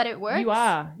 but it works. You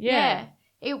are, yeah.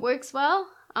 It works well.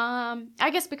 I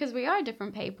guess because we are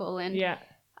different people, and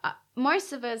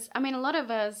most of us, a lot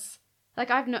of us, like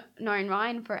I've known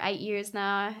Ryan for 8 years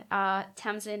now,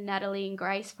 Tamsin, Natalie, and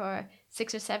Grace for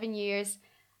 6 or 7 years.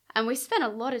 And we spent a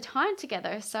lot of time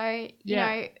together. So, you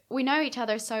know, we know each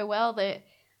other so well that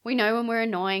we know when we're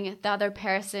annoying the other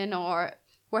person, or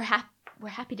we're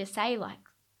happy to say, like,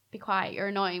 be quiet, you're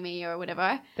annoying me, or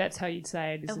whatever. That's how you'd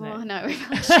say it, isn't it? Well, no,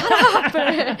 shut up.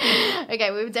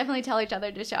 Okay, we would dedefinitely tell each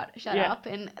other to shut up.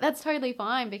 And that's totally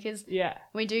fine because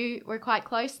we're quite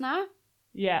close now.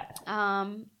 Yeah.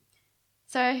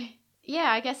 So,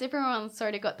 I guess everyone's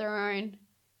sort of got their own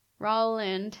role,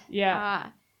 and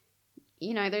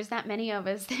there's that many of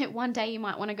us that one day you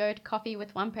might want to go to coffee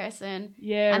with one person,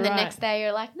 and the next day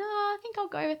you're like, no, I think I'll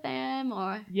go with them,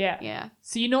 or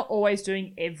So you're not always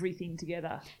doing everything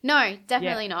together. No,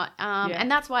 definitely not.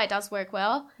 And that's why it does work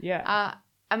well. Yeah.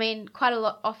 Quite a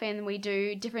lot often we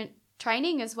do different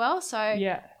training as well, so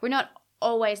we're not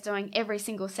always doing every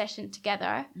single session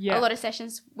together. A lot of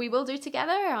sessions we will do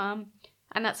together,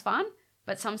 and that's fun.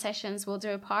 But some sessions we'll do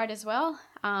apart as well.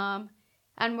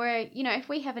 And we're, if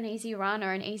we have an easy run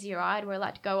or an easy ride, we're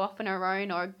like to go off on our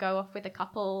own or go off with a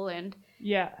couple, and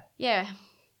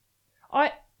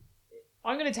I'm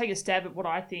going to take a stab at what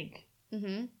I think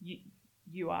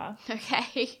you are.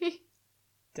 Okay.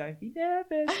 Don't be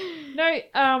nervous. No,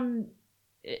 and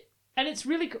it's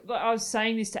really, I was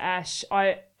saying this to Ash,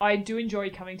 I do enjoy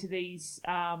coming to these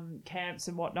camps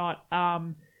and whatnot,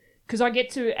 because I get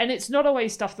to, and it's not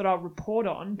always stuff that I'll report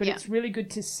on, but it's really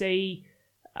good to see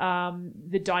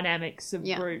the dynamics of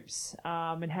groups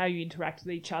and how you interact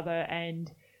with each other.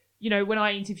 And, when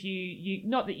I interview you,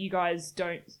 not that you guys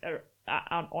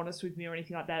aren't honest with me or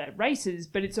anything like that at races,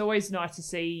 but it's always nice to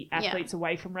see athletes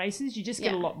away from races. You just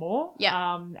get a lot more.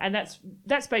 And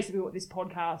that's basically what this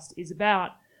podcast is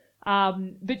about.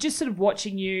 But just sort of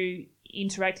watching you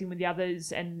interacting with the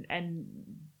others and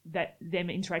that them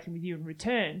interacting with you in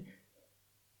return,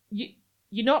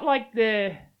 you're not like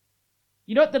you're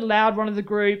not the loud one of the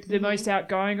group, the most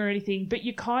outgoing or anything, but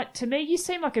to me, you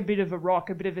seem like a bit of a rock,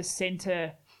 a bit of a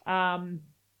center. I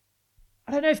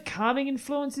don't know if calming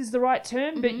influence is the right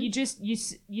term, but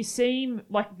you seem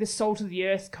like the salt of the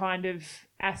earth kind of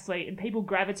athlete, and people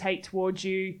gravitate towards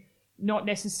you, not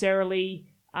necessarily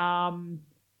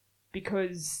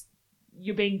because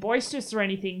you're being boisterous or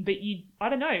anything, but I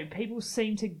don't know, people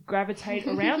seem to gravitate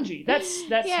around you. That's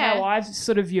how I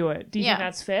sort of view it. Do you think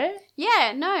that's fair?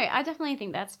 Yeah, no, I definitely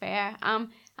think that's fair.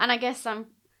 And I guess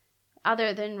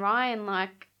other than Ryan,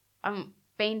 like, I'm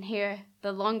been here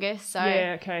the longest, so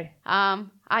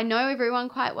I know everyone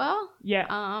quite well.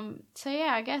 So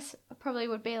I guess it probably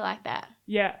would be like that.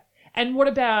 And what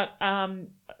about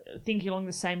thinking along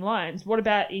the same lines, what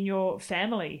about in your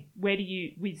family? Where do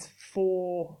you, with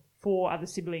four other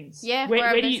siblings,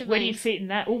 where do you fit in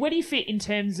that, or where do you fit in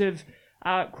terms of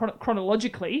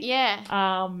chronologically. Yeah.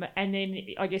 And then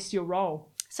I guess your role.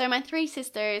 So my 3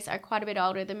 sisters are quite a bit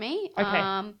older than me.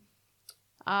 Okay.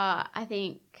 I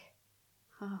think,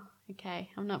 okay,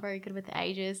 I'm not very good with the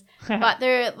ages, but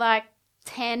they're like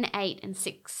 10, 8, and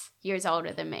 6 years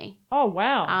older than me. Oh,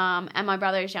 wow. And my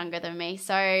brother is younger than me.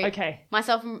 So Okay.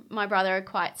 myself and my brother are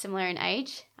quite similar in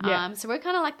age. Yeah. So we're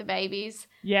kind of like the babies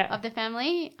Yeah. of the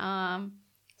family.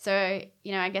 So,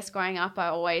 you know, I guess growing up, I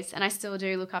always, and I still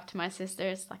do look up to my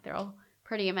sisters. Like, they're all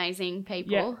pretty amazing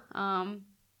people.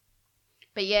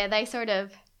 But yeah, they sort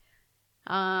of,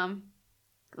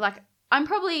 like, I'm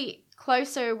probably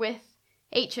closer with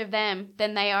each of them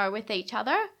than they are with each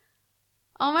other.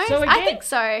 Almost. So again, I think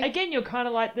so. Again, you're kind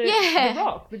of like the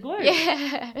rock, the glue.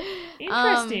 Yeah.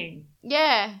 Interesting.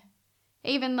 Yeah.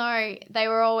 Even though they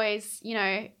were always, you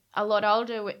know, a lot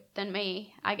older than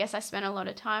me, I guess I spent a lot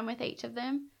of time with each of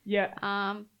them. Yeah.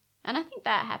 And I think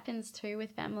that happens too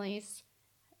with families.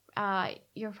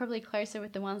 You're probably closer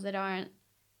with the ones that aren't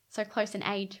so close in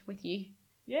age with you.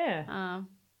 Yeah.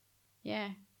 Yeah.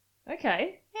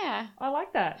 Okay. Yeah. I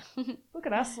like that. Look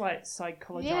at us, like,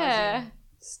 psychologizing Yeah.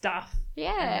 stuff.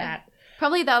 Yeah. And that.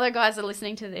 Probably the other guys are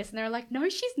listening to this and they're like, no,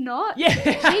 she's not. Yeah.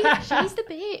 She's the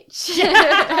bitch.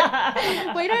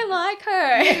 We don't like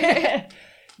her.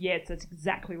 Yes, that's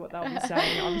exactly what they'll be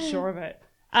saying. I'm sure of it.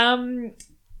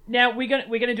 Now we're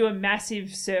gonna do a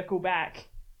massive circle back.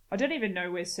 I don't even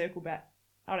know where circle back.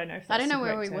 I don't know if that's I don't know the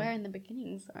where we correct were term. in the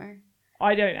beginning, so.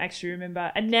 I don't actually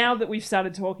remember. And now that we've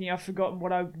started talking, I've forgotten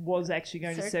what I was actually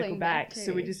going to circle Circling back. back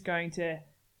So to. we're just going to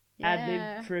Yeah.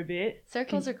 ad-lib for a bit.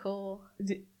 Circles are cool.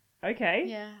 Okay.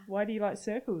 Yeah. Why do you like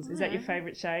circles? Is that your Yeah.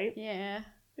 favourite shape? Yeah.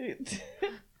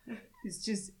 It's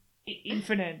just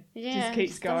infinite. Yeah. Just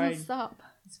keeps doesn't going. stop.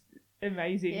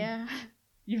 Amazing. Yeah.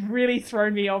 You've really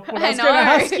thrown me off what I I was going to know.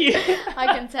 ask you. I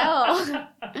can tell.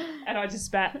 And I just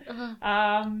spat.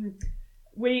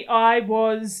 I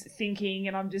was thinking,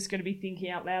 and I'm just going to be thinking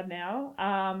out loud now.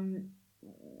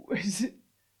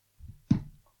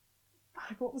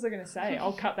 What was I going to say?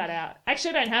 I'll cut that out.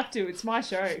 Actually, I don't have to. It's my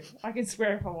show. I can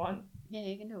swear if I want. Yeah,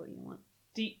 you can do what you want.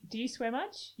 Do you swear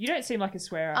much? You don't seem like a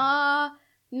swearer.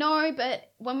 No,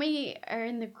 but when we are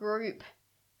in the group,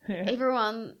 we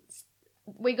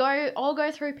all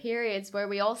go through periods where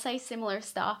we all say similar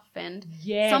stuff, and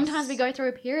Yes. sometimes we go through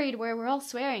a period where we're all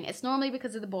swearing. It's normally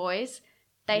because of the boys.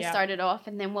 They Yeah. started off,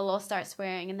 and then we'll all start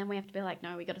swearing, and then we have to be like,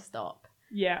 no, we got to stop.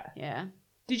 Yeah. Yeah.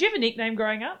 Did you have a nickname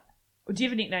growing up? Or do you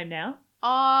have a nickname now?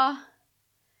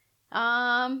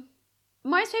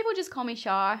 Most people just call me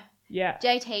Shar. Yeah.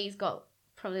 JT's got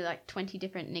probably like 20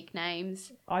 different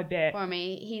nicknames I bet. for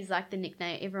me. He's like the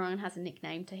nickname. Everyone has a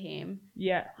nickname to him.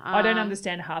 Yeah. I don't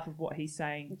understand half of what he's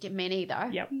saying. Me neither.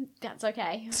 Yep. That's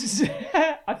okay.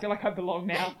 I feel like I belong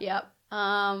now. Yep.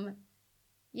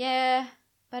 Yeah,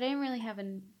 but I didn't really have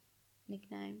a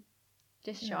nickname.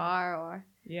 Just Shar or...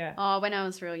 Yeah. Oh, when I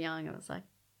was real young, it was like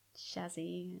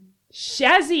Shazzy.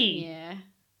 Shazzy. Yeah.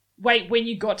 Wait, when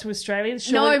you got to Australia? No,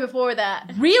 surely- before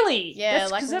that. Really? Yeah,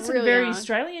 That's, like 'cause that's a real very young.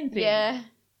 Australian thing. Yeah.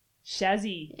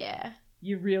 Shazzy. Yeah.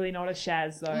 You're really not a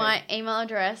Shaz, though. My email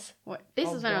address, this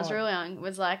Oh, is when I was God. real young,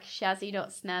 was like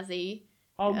shazzy.snazzy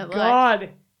Oh, like- God.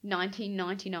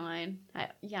 1999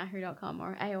 at yahoo.com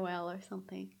or AOL or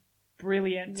something.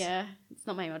 Brilliant. Yeah. It's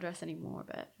not my email address anymore,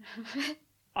 but...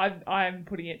 I'm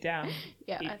putting it down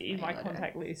yeah, in my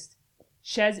contact list.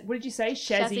 Shaz, what did you say?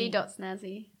 Shazzy.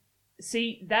 Shazzy.snazzy.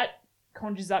 See, that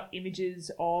conjures up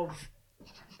images of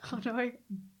Oh, no.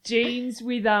 jeans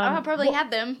with I probably what,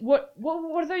 had them. What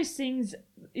are those things?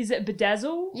 Is it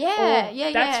bedazzle? Yeah, Or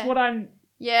yeah, That's yeah. what I'm.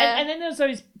 Yeah. And then there's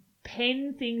those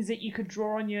pen things that you could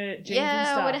draw on your jeans and yeah,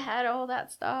 stuff. I would have had all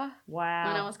that stuff Wow.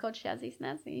 when I was called Shazzy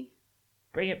Snazzy.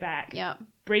 Bring it back. Yep.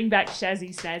 Bring back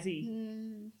Shazzy Snazzy.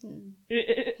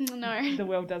 Mm-hmm. No. The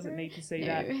world doesn't need to see No.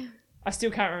 that. I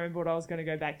still can't remember what I was going to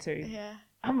go back to. Yeah.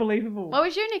 Unbelievable. What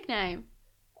was your nickname?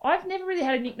 I've never really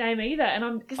had a nickname either, and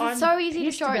I'm 'Cause it's I'm so easy to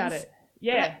pissed shorten about it.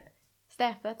 Yeah, Like,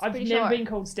 Steph, that's I've pretty never short. been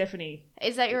called Stephanie.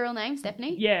 Is that your real name,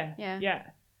 Stephanie? Yeah, Yeah. yeah.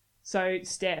 So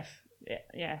Steph,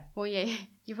 yeah. Well, yeah.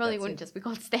 You probably That's wouldn't it. just be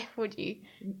called Steph, would you?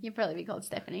 You'd probably be called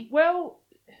Stephanie. Well,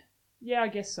 yeah, I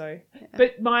guess so.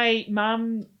 But my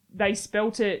mum, they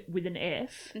spelt it with an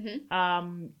F.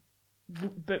 Mm-hmm.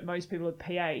 But most people are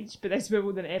PH, but they spelled it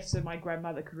with an F, so my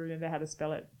grandmother could remember how to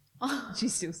spell it. She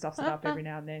still stuffs it up every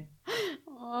now and then.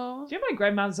 Oh. Do you know my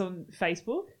grandma's on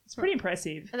Facebook? It's pretty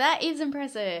impressive. That is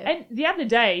impressive. And the other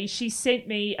day, she sent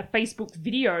me a Facebook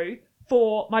video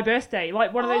for my birthday,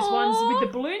 like one of those ones with the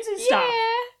balloons and stuff.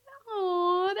 Yeah.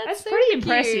 Oh, that's so pretty cute.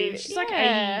 impressive. She's like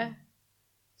 80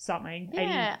 something.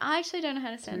 Yeah, I actually don't know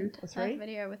how to send 82 or 3. a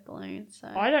video with balloons. So.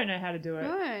 I don't know how to do it.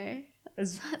 No,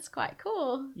 that's quite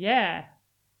cool. Yeah.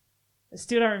 I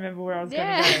still don't remember where I was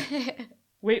going to go.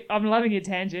 Yeah. I'm loving your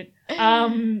tangent.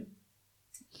 I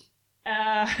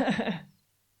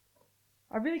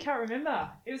really can't remember.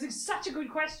 It was such a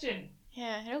good question.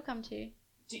 Yeah, it'll come to you.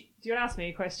 Do you want to ask me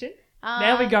a question?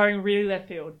 Now we're going really left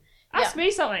field. Ask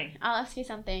me something. I'll ask you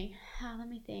something. Let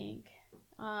me think.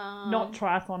 Not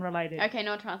triathlon related. Okay,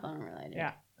 not triathlon related.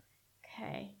 Yeah.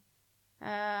 Okay.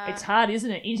 It's hard,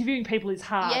 isn't it? Interviewing people is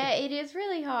hard. Yeah, it is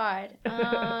really hard.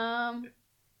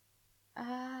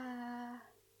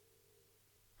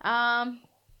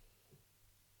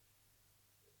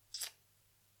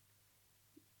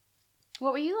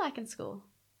 What were you like in school?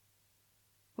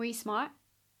 Were you smart?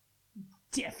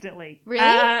 Definitely.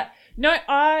 Really? No,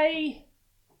 I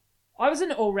was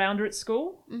an all-rounder at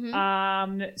school.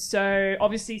 Mm-hmm. So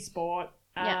obviously sport,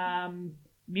 Yeah.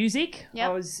 music. Yep.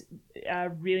 I was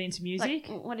really into music.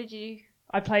 Like, what did you...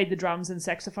 I played the drums and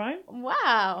saxophone.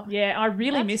 Wow. Yeah, I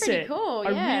really That's miss pretty it. cool,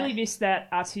 I yeah. really miss that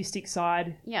artistic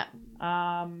side Yeah.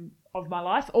 of my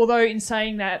life. Although in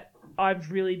saying that,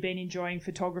 I've really been enjoying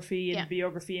photography and Yeah.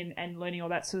 videography and learning all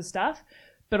that sort of stuff.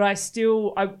 But I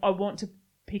want to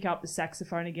pick up the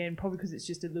saxophone again, probably because it's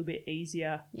just a little bit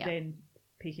easier Yeah. than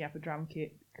picking up a drum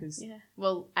kit. Because Yeah.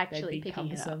 Well, they'd actually be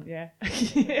picking it up. cumbersome.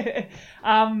 Yeah.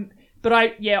 But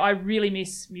I really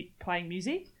miss playing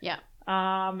music. Yeah.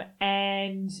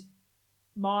 And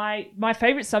my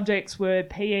favourite subjects were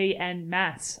PE and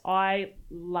maths. I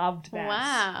loved maths.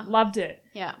 Wow. Loved it.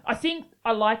 Yeah. I think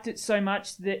I liked it so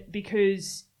much that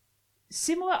because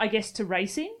similar, I guess, to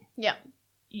racing, Yeah.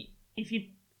 if you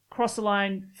cross the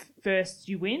line first,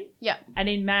 you win. Yeah. And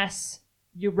in maths,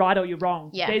 you're right or you're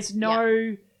wrong. Yeah. There's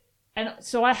no... And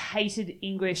so I hated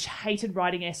English, hated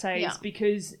writing essays Yeah.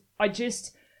 because I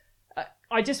just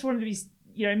wanted to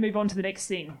be, move on to the next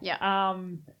thing. Yeah.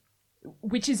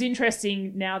 Which is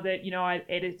interesting now that, I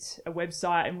edit a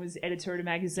website and was editor at a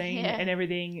magazine Yeah. and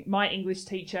everything. My English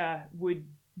teacher would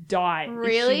die. if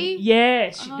Really?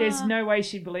 There's no way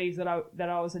she'd believe that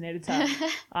I was an editor.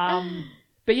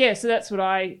 But yeah, so that's what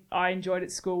I enjoyed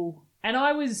at school. And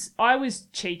I was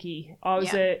cheeky. I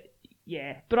was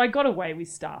but I got away with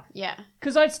stuff. Yeah.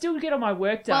 Because I'd still get all my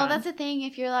work done. Well, that's the thing.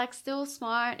 If you're like still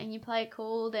smart and you play it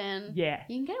cool, then Yeah.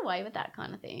 you can get away with that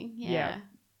kind of thing. Yeah. Yeah.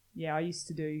 Yeah, I used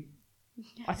to do...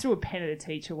 I threw a pen at a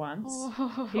teacher once.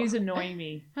 Oh. He was annoying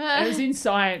me. It was in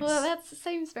science. Well, that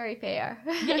seems very fair.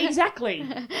 Yeah, exactly.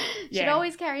 Should Yeah.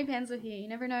 always carry pens with you. You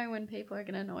never know when people are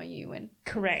going to annoy you when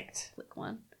Correct. flick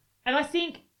one. And I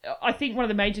think one of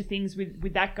the major things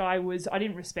with that guy was I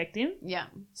didn't respect him. Yeah.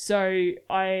 So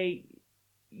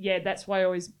that's why I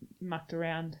always mucked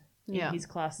around in Yeah. his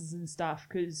classes and stuff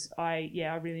because I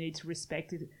really need to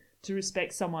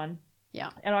respect someone.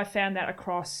 Yeah. And I found that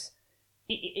across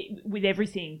with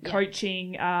everything, Yeah.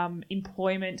 coaching,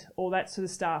 employment, all that sort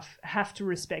of stuff. Have to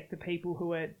respect the people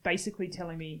who are basically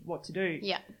telling me what to do.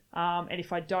 Yeah. And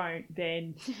if I don't,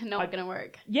 then Not going to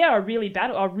work. I really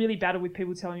battle with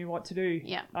people telling me what to do.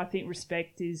 Yeah. I think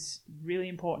respect is really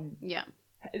important. Yeah.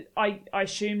 I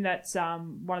assume that's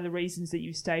one of the reasons that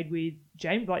you stayed with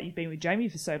Jamie, like you've been with Jamie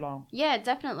for so long. Yeah,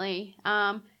 definitely.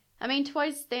 I mean,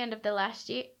 towards the end of the last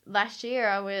year,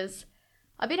 I was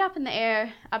a bit up in the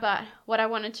air about what I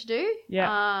wanted to do.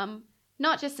 Yeah.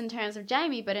 Not just in terms of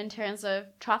Jamie, but in terms of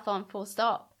triathlon full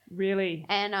stop. Really?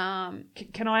 And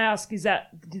can I ask, did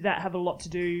that have a lot to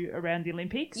do around the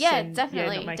Olympics? Yeah, and,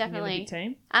 definitely, not making definitely. the Olympic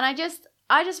team? and I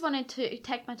just wanted to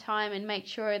take my time and make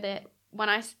sure that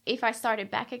if I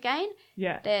started back again,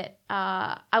 Yeah. that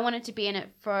I wanted to be in it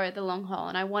for the long haul,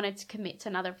 and I wanted to commit to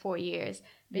another 4 years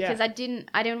because I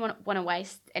didn't want to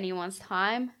waste anyone's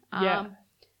time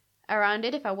around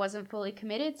it if I wasn't fully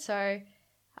committed. So,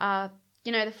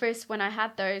 when I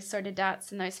had those sort of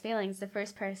doubts and those feelings, the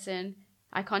first person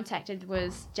I contacted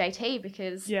was JT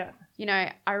because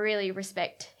I really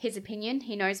respect his opinion.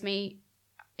 He knows me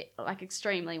like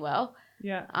extremely well.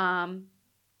 Yeah.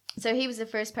 So he was the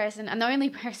first person and the only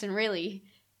person really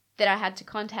that I had to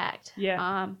contact.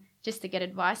 Yeah. Just to get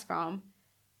advice from.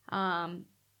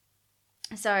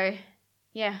 So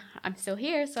yeah, I'm still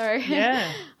here. So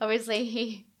Yeah. obviously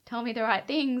he told me the right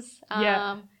things.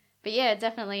 But yeah,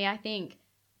 definitely I think,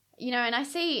 and I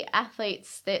see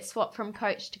athletes that swap from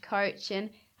coach to coach,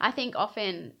 and I think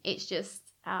often it's just,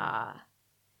 I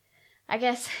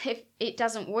guess if it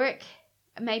doesn't work,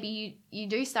 maybe you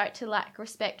do start to lack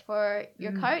respect for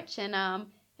your coach, and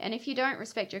if you don't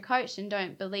respect your coach and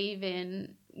don't believe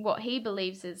in what he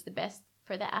believes is the best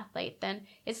for the athlete, then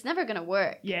it's never going to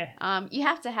work. Yeah. You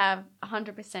have to have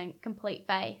 100% complete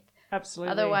faith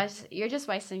Absolutely. Otherwise, you're just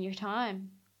wasting your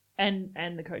time.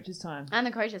 And the coach's time. And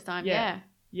the coach's time, yeah.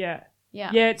 Yeah.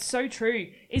 Yeah. Yeah, it's so true.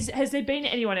 Has there been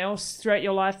anyone else throughout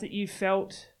your life that you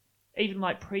felt, even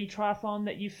like pre-triathlon,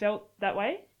 that you felt that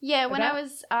way? Yeah, when about? I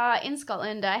was in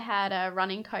Scotland, I had a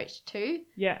running coach too.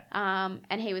 Yeah.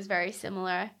 And he was very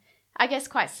similar. I guess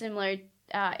quite similar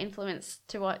influence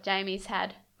to what Jamie's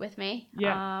had with me.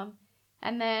 Yeah.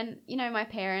 And then, you know, my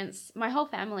parents, my whole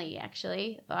family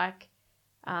actually, like,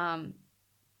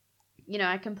 you know,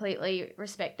 I completely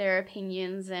respect their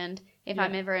opinions, and if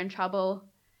I'm ever in trouble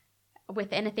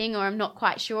with anything or I'm not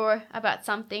quite sure about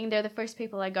something, they're the first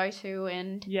people I go to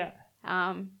and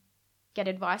get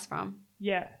advice from.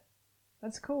 Yeah.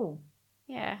 That's cool.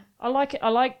 Yeah. I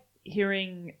like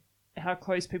hearing how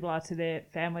close people are to their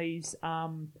families.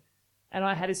 And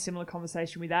I had a similar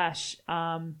conversation with Ash.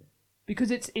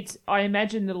 Because it's I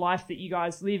imagine the life that you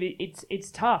guys live,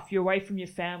 it's tough. You're away from your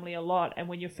family a lot, and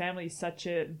when your family is such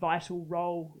a vital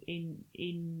role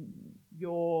in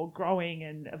your growing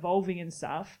and evolving and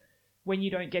stuff, when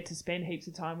you don't get to spend heaps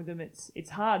of time with them, it's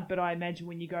hard. But I imagine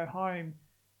when you go home,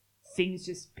 things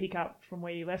just pick up from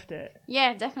where you left it.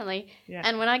 Yeah, definitely. Yeah.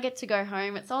 And when I get to go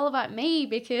home, it's all about me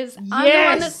because I'm the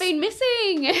one that's been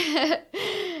missing.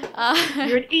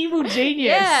 You're an evil genius.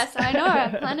 Yes, I know.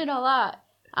 I planned it all out.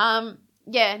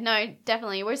 Yeah, no,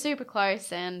 definitely. We're super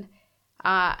close, and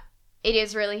it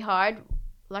is really hard,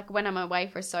 like when I'm away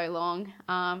for so long,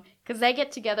 because they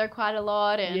get together quite a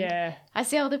lot, and I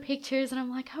see all the pictures, and I'm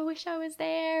like, I wish I was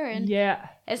there, and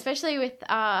especially with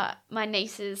my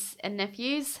nieces and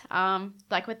nephews,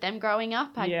 like with them growing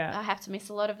up, I have to miss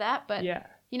a lot of that, but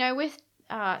you know, with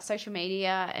social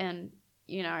media and,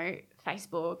 you know,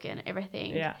 Facebook and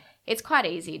everything, it's quite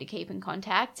easy to keep in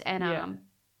contact, and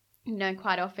you know,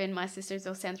 quite often my sisters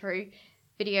will send through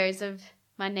videos of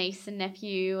my niece and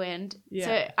nephew, and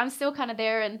so I'm still kind of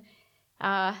there, and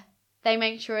they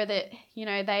make sure that, you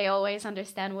know, they always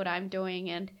understand what I'm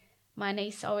doing, and my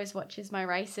niece always watches my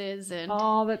races, and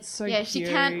that's so cute. she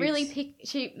can't really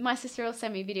pick. My sister will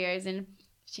send me videos, and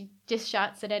she just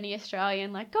shouts at any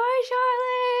Australian like, "Go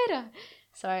Charlotte!"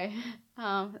 So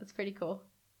it's pretty cool.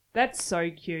 That's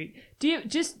so cute. Do you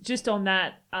just on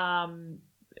that?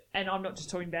 And I'm not just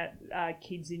talking about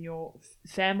kids in your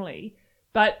family,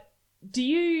 but do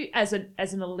you, as an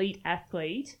elite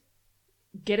athlete,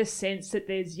 get a sense that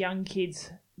there's young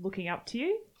kids looking up to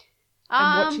you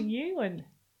and watching you? And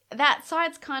that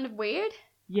side's kind of weird.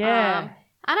 Yeah.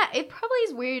 And it probably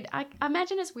is weird. I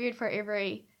imagine it's weird for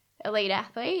every elite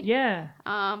athlete. Yeah.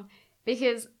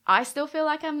 Because I still feel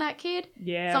like I'm that kid.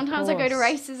 Yeah. Sometimes I go to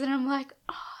races and I'm like,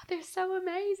 oh, they're so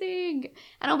amazing.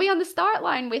 And I'll be on the start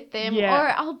line with them, or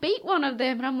I'll beat one of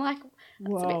them, and I'm like,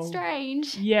 that's a bit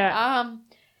strange. Yeah.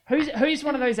 Who's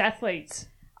one of those athletes?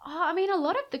 Oh, I mean, a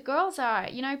lot of the girls are,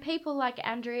 you know, people like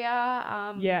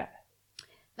Andrea.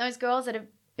 Those girls that have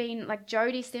been, like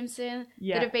Jodie Simpson,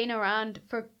 that have been around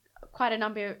for quite a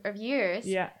number of years.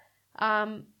 Yeah.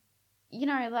 You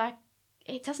know, like,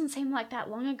 it doesn't seem like that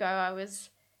long ago I was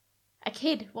a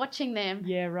kid watching them.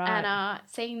 Yeah, right. And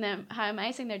seeing them, how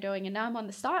amazing they're doing, and now I'm on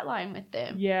the start line with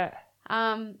them. Yeah.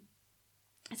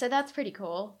 So that's pretty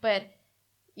cool. But,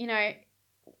 you know,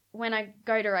 when I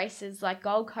go to races like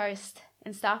Gold Coast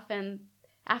and stuff, and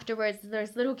afterwards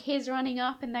there's little kids running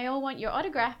up and they all want your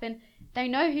autograph and they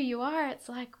know who you are, it's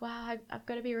like, wow, I've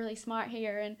got to be really smart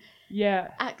here and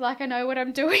act like I know what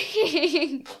I'm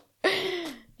doing.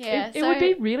 It would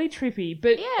be really trippy,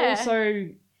 but also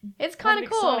it's kind of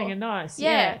cool, exciting and nice.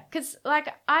 Yeah, because like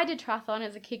I did triathlon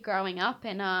as a kid growing up,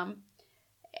 and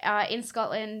in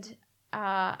Scotland,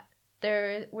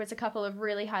 there was a couple of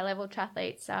really high level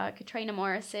triathletes, Katrina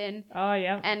Morrison,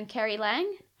 and Kerry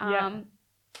Lang,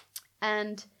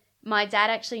 and my dad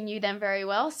actually knew them very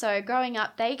well. So growing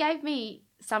up, they gave me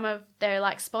some of their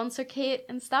like sponsor kit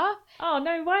and stuff. Oh,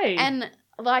 no way! And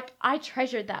like I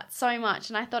treasured that so much,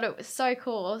 and I thought it was so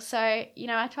cool. So, you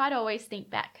know, I try to always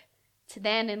think back to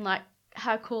then and like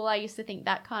how cool I used to think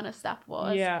that kind of stuff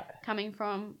was coming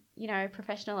from, you know,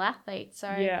 professional athletes.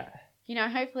 So, you know,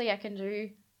 hopefully I can do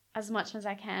as much as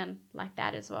I can like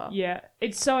that as well. Yeah,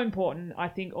 it's so important, I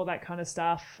think, all that kind of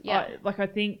stuff. I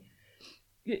think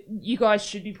you guys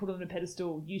should be put on a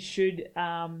pedestal. You should,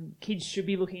 kids should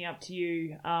be looking up to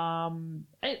you,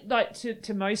 like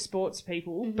to most sports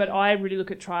people. But I really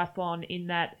look at triathlon in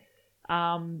that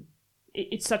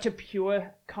it's such a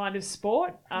pure kind of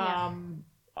sport.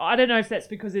 I don't know if that's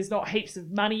because there's not heaps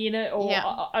of money in it, or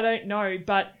I don't know,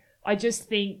 but I just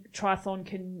think triathlon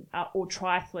can, or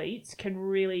triathletes can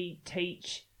really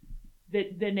teach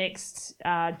the next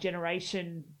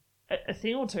generation a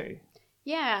thing or two.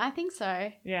 Yeah, I think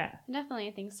so. Yeah. I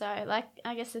definitely think so. Like,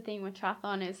 I guess the thing with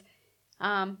triathlon is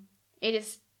it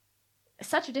is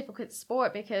such a difficult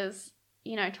sport because,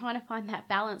 you know, trying to find that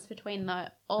balance between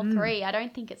all three, I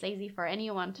don't think it's easy for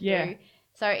anyone to do.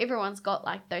 So everyone's got,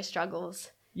 like, those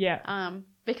struggles. Yeah.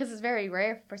 Because it's very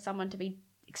rare for someone to be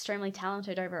extremely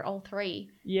talented over all three.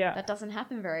 Yeah. That doesn't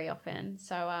happen very often.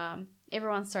 So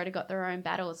everyone's sort of got their own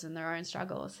battles and their own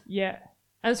struggles. Yeah.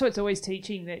 And that's what it's always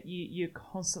teaching, that you're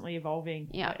constantly evolving.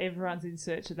 Yeah. Like, everyone's in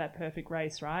search of that perfect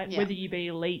race, right? Yeah. Whether you be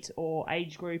elite or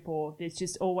age group, or there's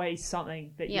just always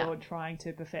something that you're trying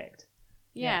to perfect.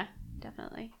 Yeah,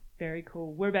 definitely. Very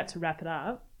cool. We're about to wrap it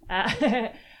up.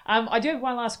 I do have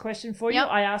one last question for you. Yep.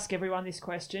 I ask everyone this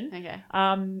question. Okay.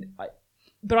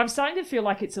 But I'm starting to feel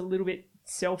like it's a little bit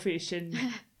selfish and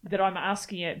that I'm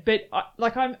asking it. But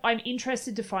I'm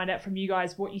interested to find out from you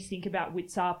guys what you think about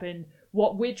Wits Up and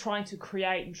what we're trying to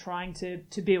create and trying to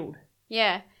build.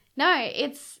 Yeah. No,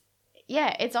 it's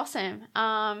awesome.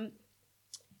 I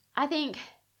think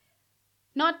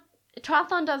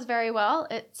triathlon does very well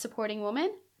at supporting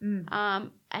women.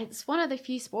 It's one of the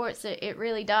few sports that it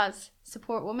really does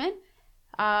support women.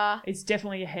 It's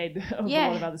definitely ahead of a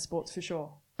lot of other sports for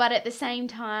sure. But at the same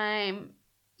time,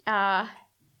 outside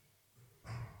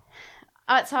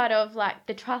of like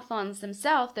the triathlons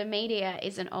themselves, the media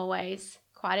isn't always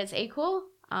quite as equal,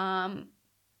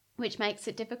 which makes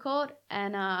it difficult.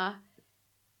 And I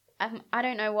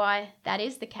don't know why that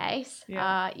is the case.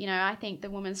 Yeah. You know, I think the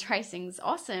women's racing's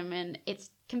awesome, and it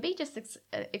can be just as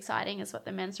exciting as what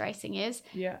the men's racing is.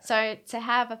 Yeah. So to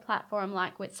have a platform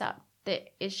like Wits Up that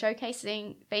is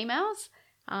showcasing females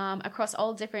across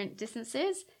all different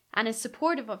distances and is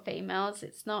supportive of females,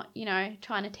 it's not, you know,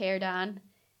 trying to tear down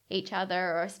each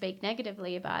other or speak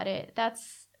negatively about it.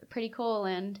 That's pretty cool,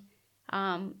 and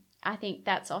I think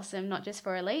that's awesome, not just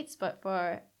for elites, but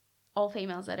for all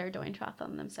females that are doing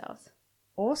triathlon themselves.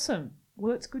 Awesome.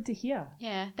 Well, it's good to hear.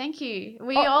 Yeah, thank you.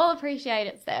 We all appreciate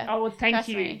it, Steph. Oh, well, thank Trust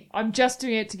you. me. I'm just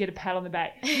doing it to get a pat on the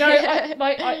back. No,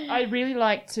 I really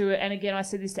like to, and again, I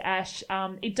said this to Ash,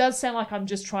 it does sound like I'm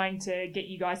just trying to get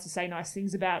you guys to say nice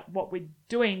things about what we're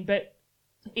doing, but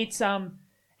it's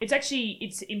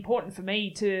important for me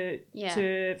to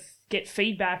get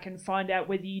feedback and find out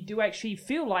whether you do actually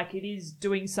feel like it is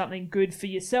doing something good for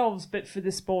yourselves, but for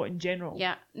the sport in general.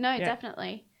 Yeah, no,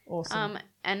 definitely. Awesome.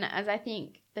 And as I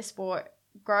think the sport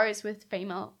grows with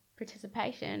female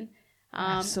participation,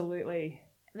 absolutely,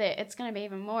 it's going to be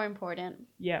even more important.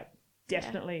 Yeah,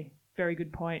 definitely. Yeah. Very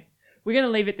good point. We're going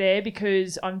to leave it there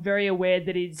because I'm very aware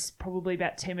that it's probably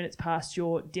about 10 minutes past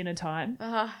your dinner time.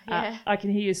 Yeah. I can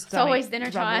hear you It's always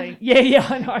dinner time. Yeah,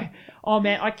 I know. Oh,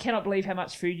 man, I cannot believe how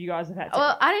much food you guys have had to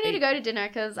Well, I don't need to go to dinner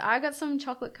because I got some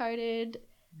chocolate-coated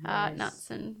Nice.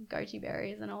 Nuts and goji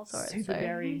berries and all sorts. Super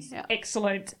berries. Yeah.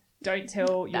 Excellent. Don't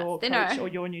tell your dinner. coach or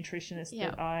your nutritionist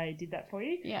that I did that for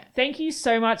you. Yeah. Thank you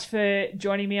so much for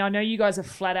joining me. I know you guys are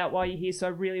flat out while you're here, so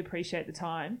I really appreciate the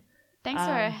time. Thanks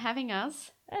for having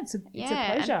us. It's a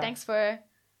pleasure. And thanks for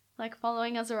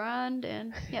following us around,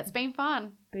 and it's been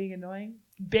fun. Being annoying.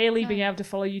 Barely being able to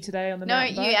follow you today on the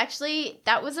mountain bike. No, you actually,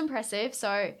 that was impressive.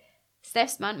 So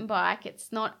Steph's mountain bike,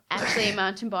 it's not actually a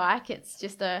mountain bike, it's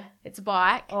a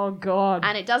bike. Oh God.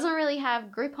 And it doesn't really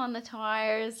have grip on the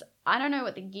tires. I don't know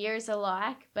what the gears are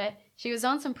like, but she was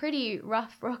on some pretty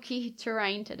rough, rocky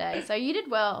terrain today. So you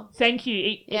did well. Thank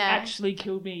you. It actually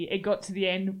killed me. It got to the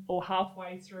end or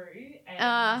halfway through. And,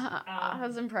 I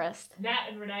was impressed. Nat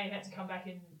and Renee had to come back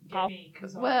and get me.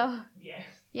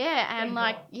 Yeah,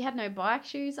 and you had no bike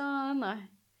shoes on.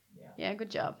 Yeah,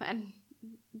 good job. And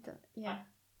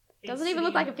doesn't even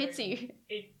look like it fits you.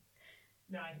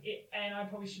 And I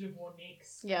probably should have worn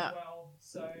Nicks as well.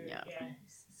 So,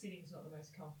 sitting's not the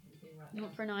most comfortable thing right now.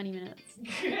 Not for 90 minutes.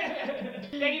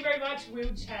 Thank you very much.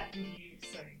 We'll chat with you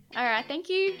soon. All right, thank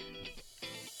you.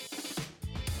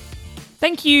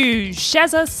 Thank you,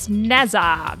 Shazza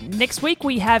Snazza. Next week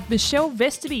we have Michelle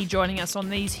Vesterby joining us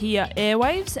on these here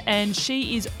airwaves, and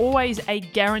she is always a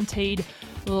guaranteed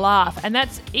laugh. And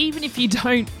that's even if you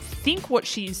don't think what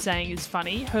she is saying is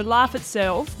funny. Her laugh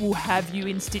itself will have you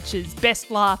in stitches. Best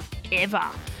laugh ever.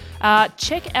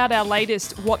 Check out our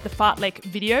latest What the Fartlek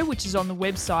video, which is on the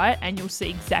website, and you'll see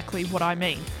exactly what I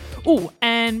mean. Oh,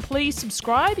 and please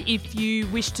subscribe if you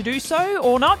wish to do so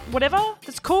or not, whatever,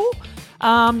 that's cool.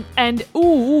 And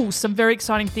some very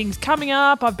exciting things coming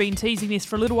up. I've been teasing this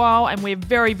for a little while and we're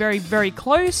very, very, very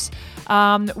close.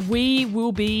 We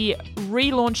will be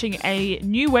relaunching a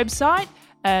new website,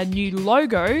 a new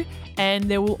logo, and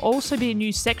there will also be a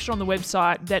new section on the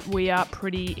website that we are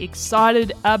pretty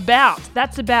excited about.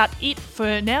 That's about it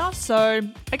for now. So,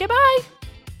 okay, bye.